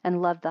church,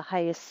 and love the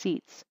highest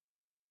seats.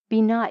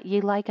 Be not ye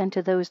like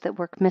unto those that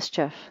work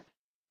mischief,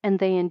 and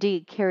they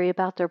indeed carry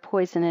about their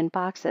poison in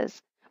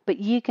boxes, but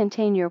ye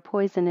contain your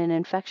poison and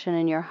infection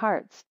in your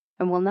hearts,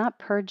 and will not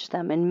purge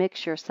them, and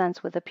mix your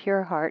sense with a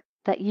pure heart,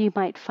 that ye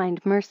might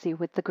find mercy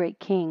with the great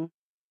King.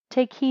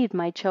 Take heed,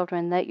 my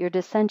children, that your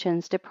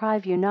dissensions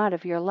deprive you not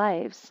of your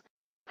lives.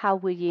 How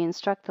will ye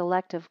instruct the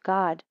elect of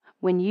God,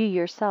 when ye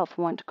yourself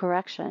want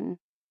correction?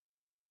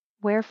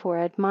 Wherefore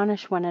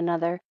admonish one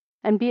another,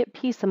 and be at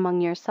peace among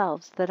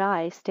yourselves, that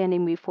I,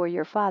 standing before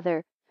your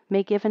Father,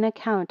 may give an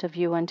account of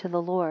you unto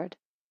the Lord.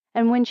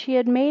 And when she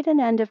had made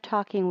an end of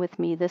talking with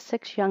me, the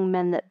 6 young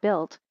men that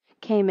built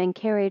came and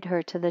carried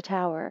her to the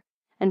tower,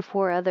 and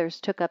 4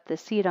 others took up the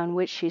seat on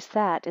which she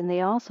sat, and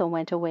they also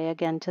went away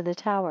again to the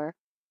tower.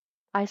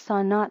 I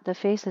saw not the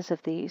faces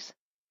of these,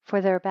 for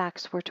their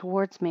backs were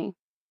towards me.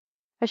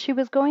 As she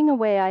was going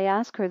away, I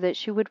asked her that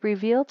she would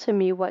reveal to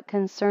me what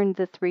concerned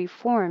the 3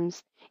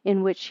 forms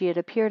in which she had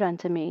appeared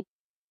unto me.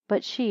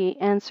 But she,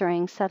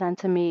 answering, said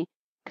unto me,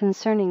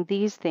 Concerning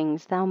these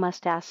things thou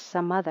must ask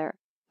some other,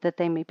 that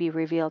they may be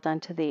revealed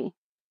unto thee.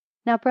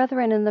 Now,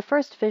 brethren, in the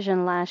first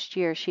vision last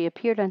year she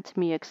appeared unto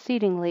me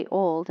exceedingly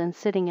old, and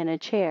sitting in a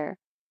chair.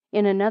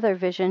 In another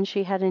vision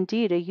she had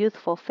indeed a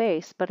youthful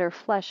face, but her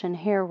flesh and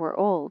hair were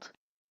old.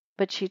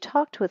 But she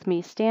talked with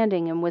me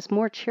standing, and was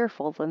more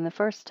cheerful than the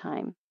first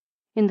time.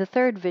 In the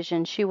third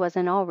vision she was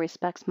in all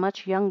respects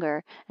much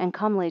younger, and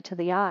comely to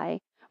the eye,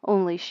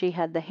 only she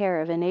had the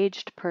hair of an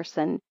aged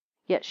person,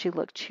 yet she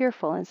looked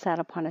cheerful, and sat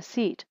upon a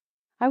seat.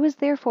 I was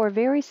therefore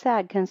very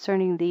sad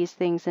concerning these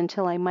things,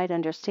 until I might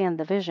understand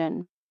the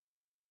vision.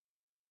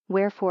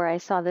 Wherefore I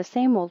saw the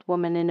same old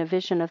woman in a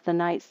vision of the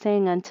night,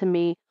 saying unto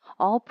me,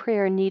 All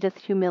prayer needeth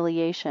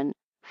humiliation.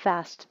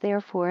 Fast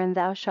therefore, and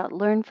thou shalt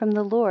learn from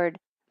the Lord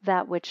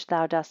that which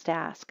thou dost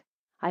ask.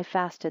 I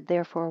fasted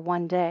therefore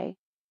 1 day.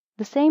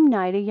 The same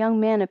night a young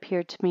man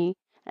appeared to me,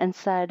 and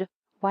said,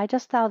 Why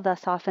dost thou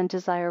thus often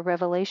desire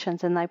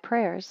revelations in thy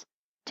prayers?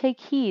 Take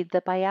heed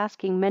that by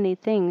asking many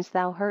things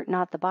thou hurt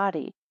not the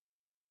body.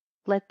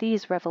 Let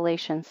these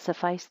revelations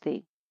suffice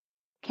thee.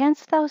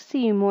 Canst thou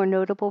see more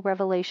notable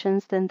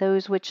revelations than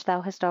those which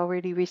thou hast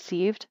already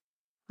received?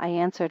 I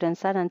answered and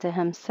said unto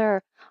him,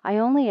 Sir, I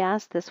only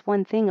ask this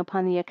one thing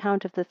upon the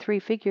account of the 3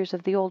 figures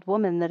of the old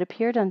woman that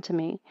appeared unto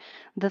me,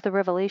 that the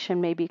revelation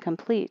may be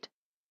complete.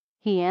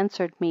 He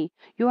answered me,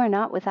 You are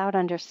not without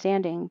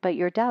understanding, but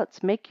your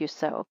doubts make you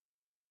so,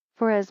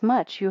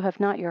 forasmuch you have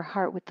not your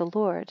heart with the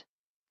Lord.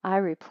 I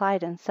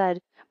replied and said,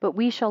 But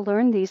we shall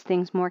learn these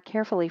things more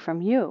carefully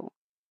from you.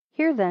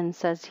 Hear then,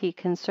 says he,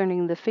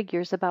 concerning the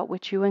figures about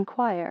which you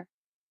inquire.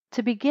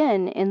 To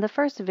begin, in the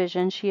first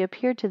vision she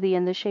appeared to thee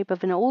in the shape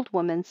of an old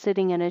woman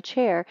sitting in a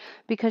chair,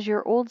 because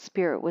your old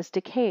spirit was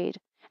decayed,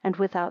 and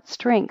without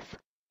strength,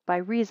 by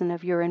reason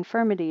of your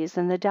infirmities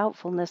and the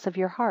doubtfulness of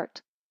your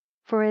heart.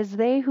 For as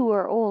they who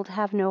are old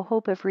have no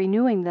hope of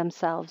renewing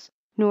themselves,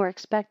 nor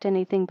expect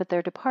anything but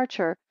their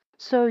departure,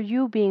 so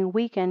you being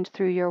weakened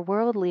through your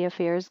worldly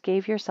affairs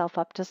gave yourself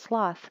up to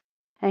sloth,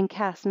 and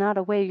cast not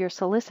away your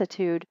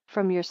solicitude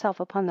from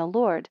yourself upon the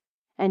Lord,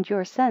 and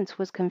your sense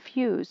was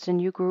confused,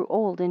 and you grew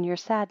old in your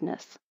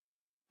sadness.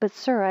 But,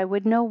 sir, I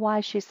would know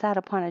why she sat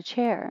upon a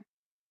chair.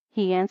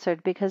 He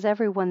answered, Because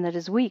every one that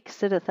is weak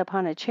sitteth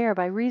upon a chair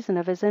by reason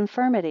of his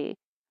infirmity,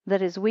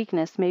 that his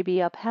weakness may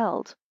be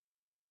upheld.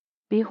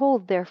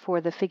 Behold therefore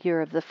the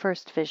figure of the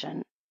first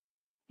vision.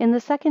 In the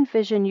second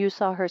vision you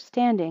saw her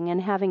standing, and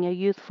having a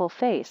youthful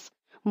face,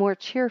 more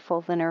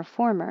cheerful than her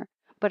former,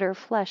 but her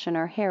flesh and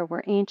her hair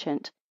were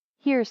ancient.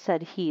 Hear,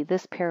 said he,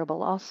 this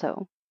parable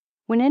also.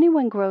 When any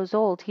one grows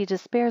old, he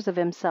despairs of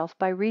himself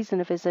by reason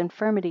of his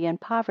infirmity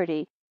and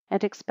poverty,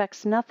 and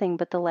expects nothing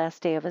but the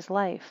last day of his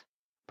life.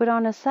 But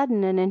on a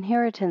sudden an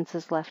inheritance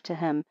is left to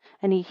him,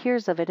 and he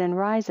hears of it and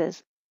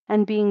rises,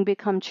 and being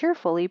become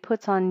cheerful, he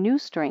puts on new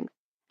strength,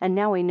 and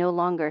now he no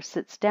longer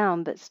sits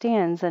down, but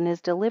stands, and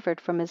is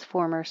delivered from his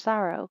former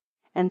sorrow,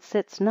 and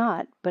sits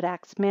not, but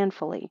acts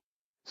manfully.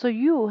 So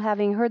you,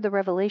 having heard the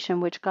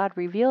revelation which God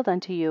revealed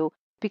unto you,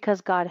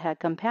 because God had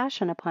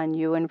compassion upon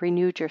you, and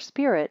renewed your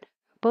spirit,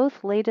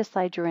 both laid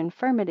aside your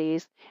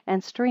infirmities,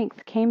 and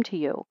strength came to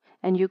you,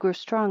 and you grew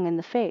strong in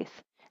the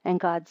faith, and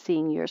God,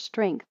 seeing your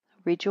strength,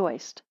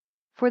 rejoiced.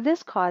 For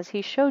this cause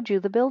he showed you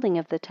the building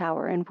of the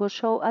tower, and will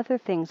show other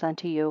things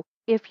unto you,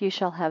 if you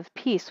shall have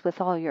peace with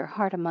all your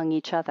heart among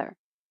each other.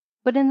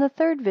 But in the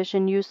third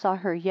vision you saw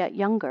her yet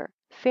younger,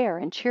 fair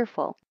and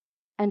cheerful,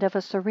 and of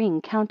a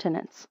serene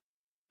countenance.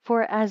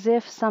 For as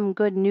if some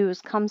good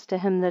news comes to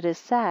him that is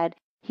sad,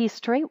 he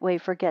straightway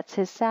forgets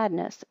his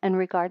sadness, and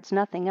regards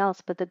nothing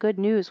else but the good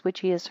news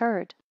which he has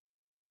heard.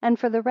 And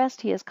for the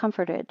rest he is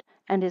comforted,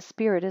 and his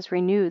spirit is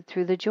renewed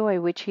through the joy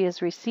which he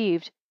has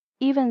received.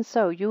 Even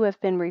so you have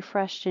been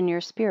refreshed in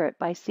your spirit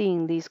by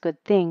seeing these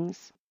good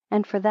things.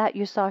 And for that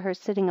you saw her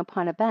sitting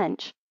upon a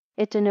bench,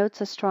 it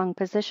denotes a strong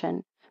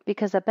position,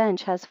 because a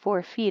bench has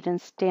 4 feet and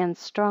stands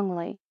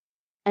strongly.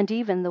 And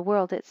even the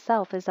world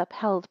itself is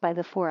upheld by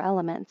the 4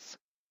 elements.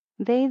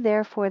 They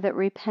therefore that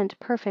repent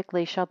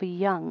perfectly shall be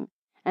young,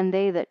 and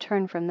they that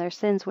turn from their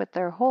sins with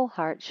their whole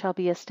heart shall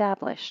be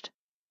established.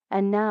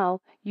 And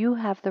now you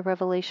have the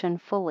revelation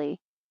fully.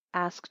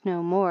 Ask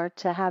no more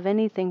to have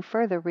anything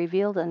further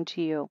revealed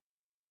unto you.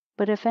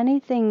 But if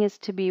anything is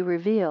to be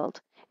revealed,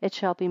 it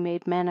shall be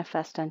made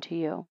manifest unto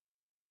you.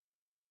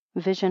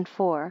 Vision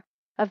 4.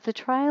 Of the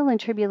trial and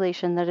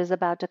tribulation that is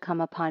about to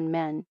come upon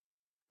men.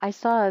 I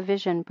saw a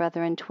vision,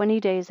 brethren, 20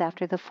 days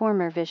after the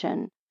former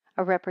vision,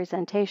 a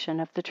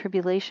representation of the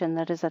tribulation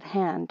that is at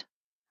hand.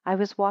 I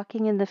was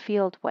walking in the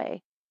field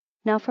way.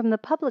 Now from the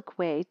public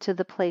way to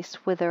the place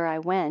whither I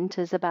went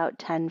is about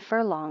 10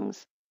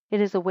 furlongs.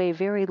 It is a way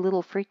very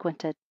little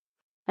frequented.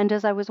 And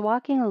as I was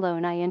walking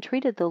alone, I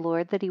entreated the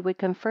Lord that he would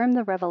confirm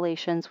the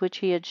revelations which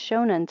he had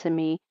shown unto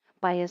me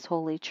by his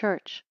holy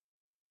church,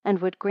 and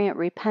would grant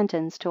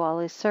repentance to all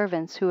his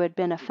servants who had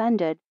been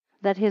offended,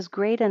 that his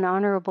great and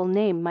honorable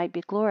name might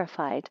be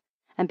glorified,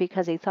 and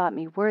because he thought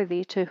me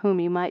worthy to whom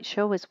he might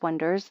show his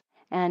wonders,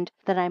 and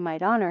that I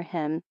might honor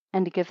him,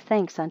 and give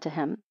thanks unto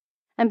him.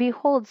 And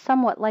behold,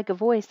 somewhat like a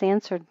voice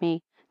answered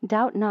me,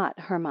 Doubt not,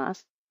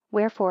 Hermas.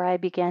 Wherefore I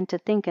began to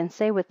think and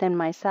say within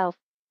myself,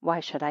 Why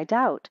should I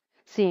doubt,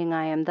 seeing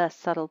I am thus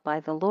settled by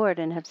the Lord,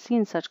 and have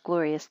seen such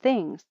glorious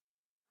things?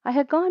 I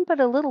had gone but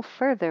a little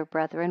further,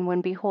 brethren,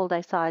 when behold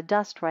I saw a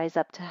dust rise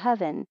up to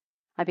heaven.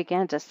 I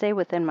began to say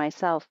within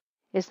myself,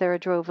 Is there a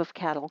drove of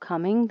cattle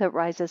coming, that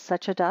rises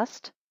such a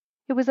dust?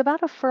 It was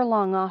about a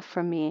furlong off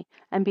from me,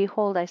 and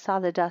behold I saw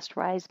the dust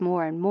rise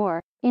more and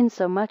more,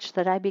 insomuch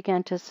that I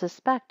began to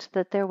suspect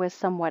that there was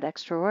somewhat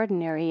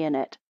extraordinary in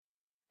it.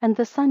 And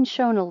the sun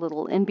shone a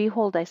little, and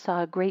behold I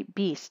saw a great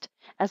beast,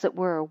 as it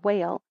were a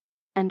whale,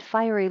 and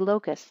fiery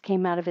locusts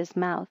came out of his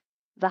mouth.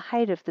 The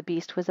height of the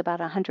beast was about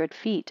 100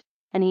 feet,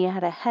 and he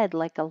had a head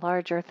like a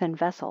large earthen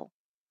vessel.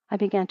 I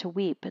began to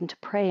weep and to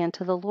pray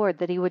unto the Lord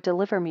that he would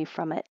deliver me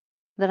from it.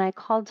 Then I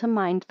called to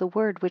mind the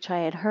word which I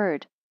had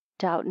heard,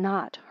 Doubt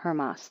not,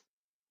 Hermas.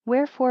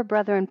 Wherefore,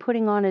 brethren,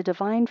 putting on a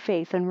divine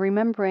faith, and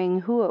remembering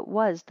who it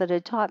was that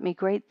had taught me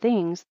great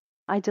things,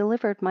 I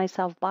delivered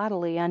myself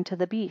bodily unto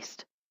the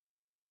beast.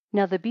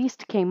 Now the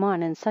beast came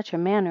on in such a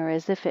manner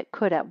as if it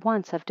could at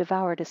once have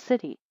devoured a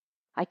city.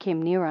 I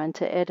came near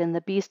unto it, and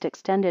the beast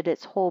extended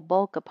its whole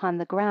bulk upon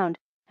the ground,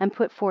 and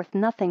put forth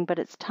nothing but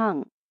its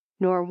tongue,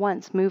 nor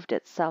once moved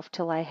itself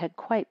till I had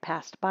quite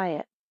passed by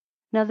it.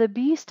 Now the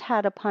beast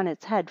had upon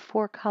its head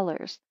 4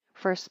 colors,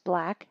 first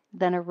black,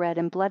 then a red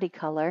and bloody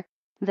color,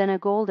 then a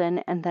golden,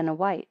 and then a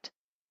white.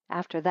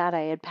 After that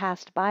I had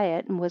passed by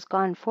it, and was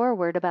gone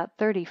forward about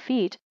 30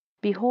 feet,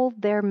 behold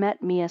there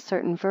met me a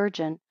certain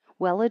virgin,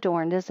 well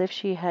adorned as if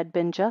she had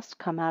been just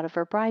come out of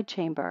her bride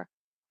chamber,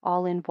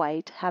 all in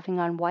white, having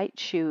on white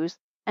shoes,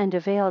 and a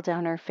veil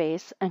down her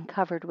face, and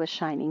covered with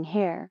shining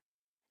hair.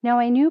 Now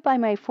I knew by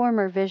my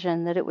former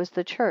vision that it was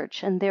the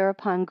church, and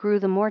thereupon grew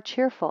the more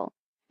cheerful.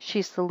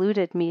 She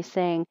saluted me,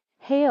 saying,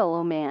 Hail,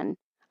 O man!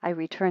 I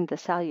returned the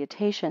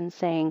salutation,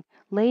 saying,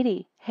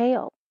 Lady,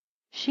 hail!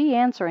 She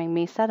answering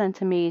me said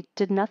unto me,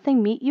 Did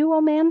nothing meet you,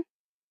 O man?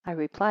 I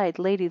replied,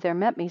 Lady, there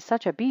met me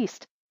such a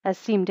beast, as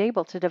seemed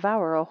able to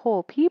devour a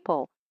whole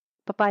people,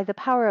 but by the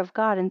power of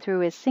God and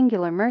through his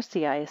singular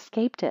mercy I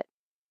escaped it.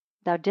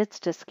 Thou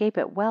didst escape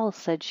it well,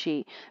 said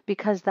she,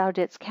 because thou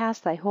didst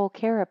cast thy whole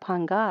care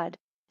upon God,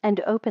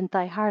 and opened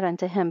thy heart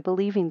unto him,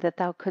 believing that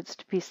thou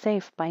couldst be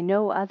safe by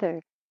no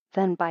other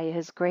than by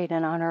his great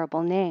and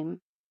honorable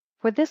name.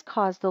 For this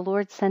cause the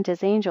Lord sent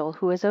his angel,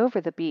 who is over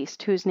the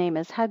beast, whose name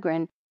is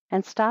Hegrin,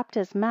 and stopped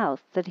his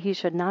mouth, that he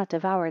should not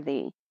devour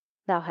thee.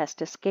 Thou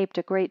hast escaped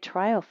a great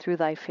trial through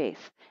thy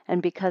faith,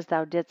 and because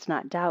thou didst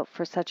not doubt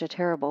for such a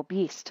terrible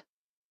beast.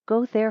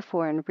 Go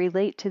therefore and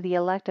relate to the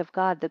elect of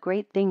God the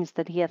great things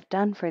that he hath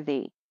done for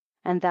thee.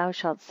 And thou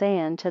shalt say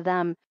unto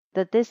them,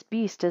 that this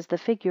beast is the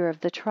figure of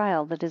the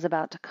trial that is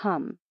about to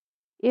come.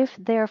 If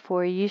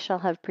therefore ye shall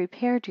have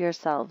prepared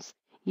yourselves,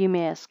 ye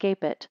may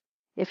escape it,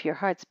 if your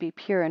hearts be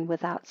pure and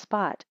without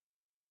spot,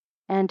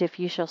 and if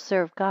ye shall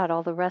serve God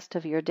all the rest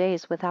of your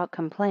days without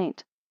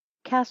complaint.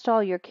 Cast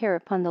all your care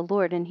upon the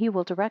Lord, and he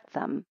will direct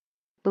them.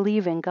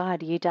 Believe in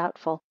God, ye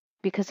doubtful,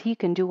 because he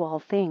can do all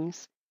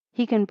things.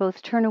 He can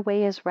both turn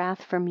away his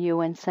wrath from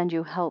you, and send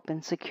you help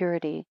and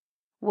security.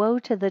 Woe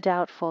to the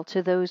doubtful,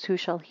 to those who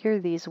shall hear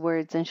these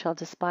words, and shall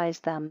despise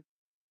them.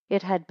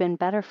 It had been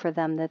better for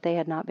them that they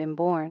had not been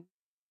born.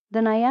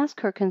 Then I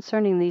asked her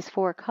concerning these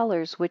 4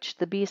 colors which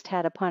the beast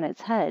had upon its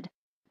head.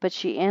 But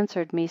she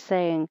answered me,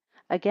 saying,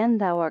 Again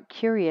thou art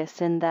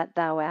curious in that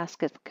thou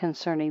askest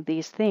concerning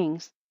these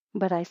things.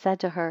 But I said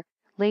to her,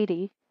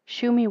 Lady,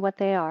 shew me what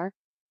they are.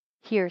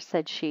 Here,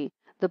 said she,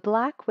 the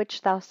black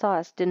which thou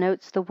sawest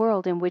denotes the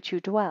world in which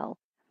you dwell.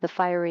 The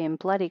fiery and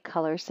bloody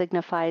color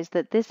signifies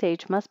that this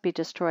age must be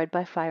destroyed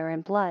by fire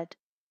and blood.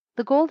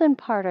 The golden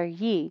part are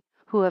ye,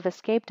 who have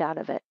escaped out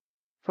of it.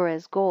 For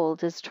as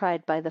gold is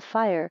tried by the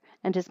fire,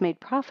 and is made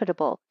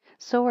profitable,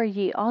 so are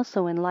ye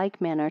also in like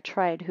manner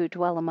tried who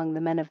dwell among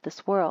the men of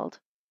this world.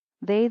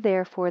 They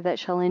therefore that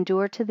shall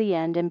endure to the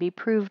end, and be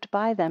proved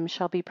by them,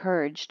 shall be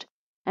purged.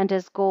 And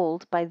as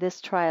gold by this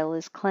trial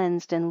is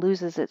cleansed and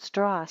loses its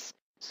dross,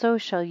 so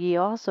shall ye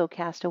also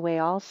cast away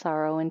all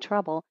sorrow and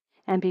trouble,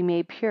 and be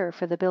made pure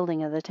for the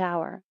building of the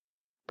tower.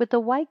 But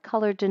the white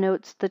color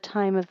denotes the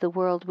time of the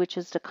world which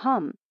is to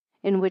come,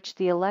 in which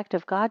the elect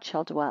of God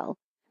shall dwell,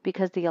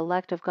 because the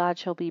elect of God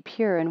shall be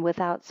pure and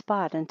without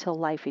spot until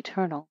life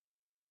eternal.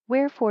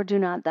 Wherefore do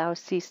not thou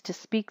cease to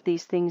speak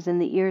these things in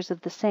the ears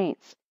of the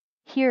saints.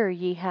 Here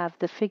ye have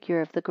the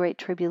figure of the great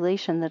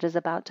tribulation that is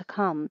about to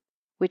come,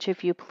 which,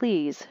 if you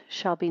please,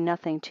 shall be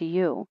nothing to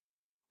you.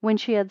 When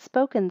she had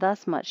spoken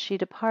thus much, she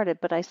departed,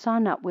 but I saw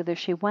not whither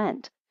she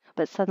went.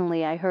 But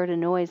suddenly I heard a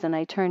noise, and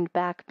I turned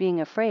back, being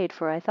afraid,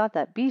 for I thought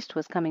that beast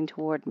was coming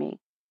toward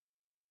me.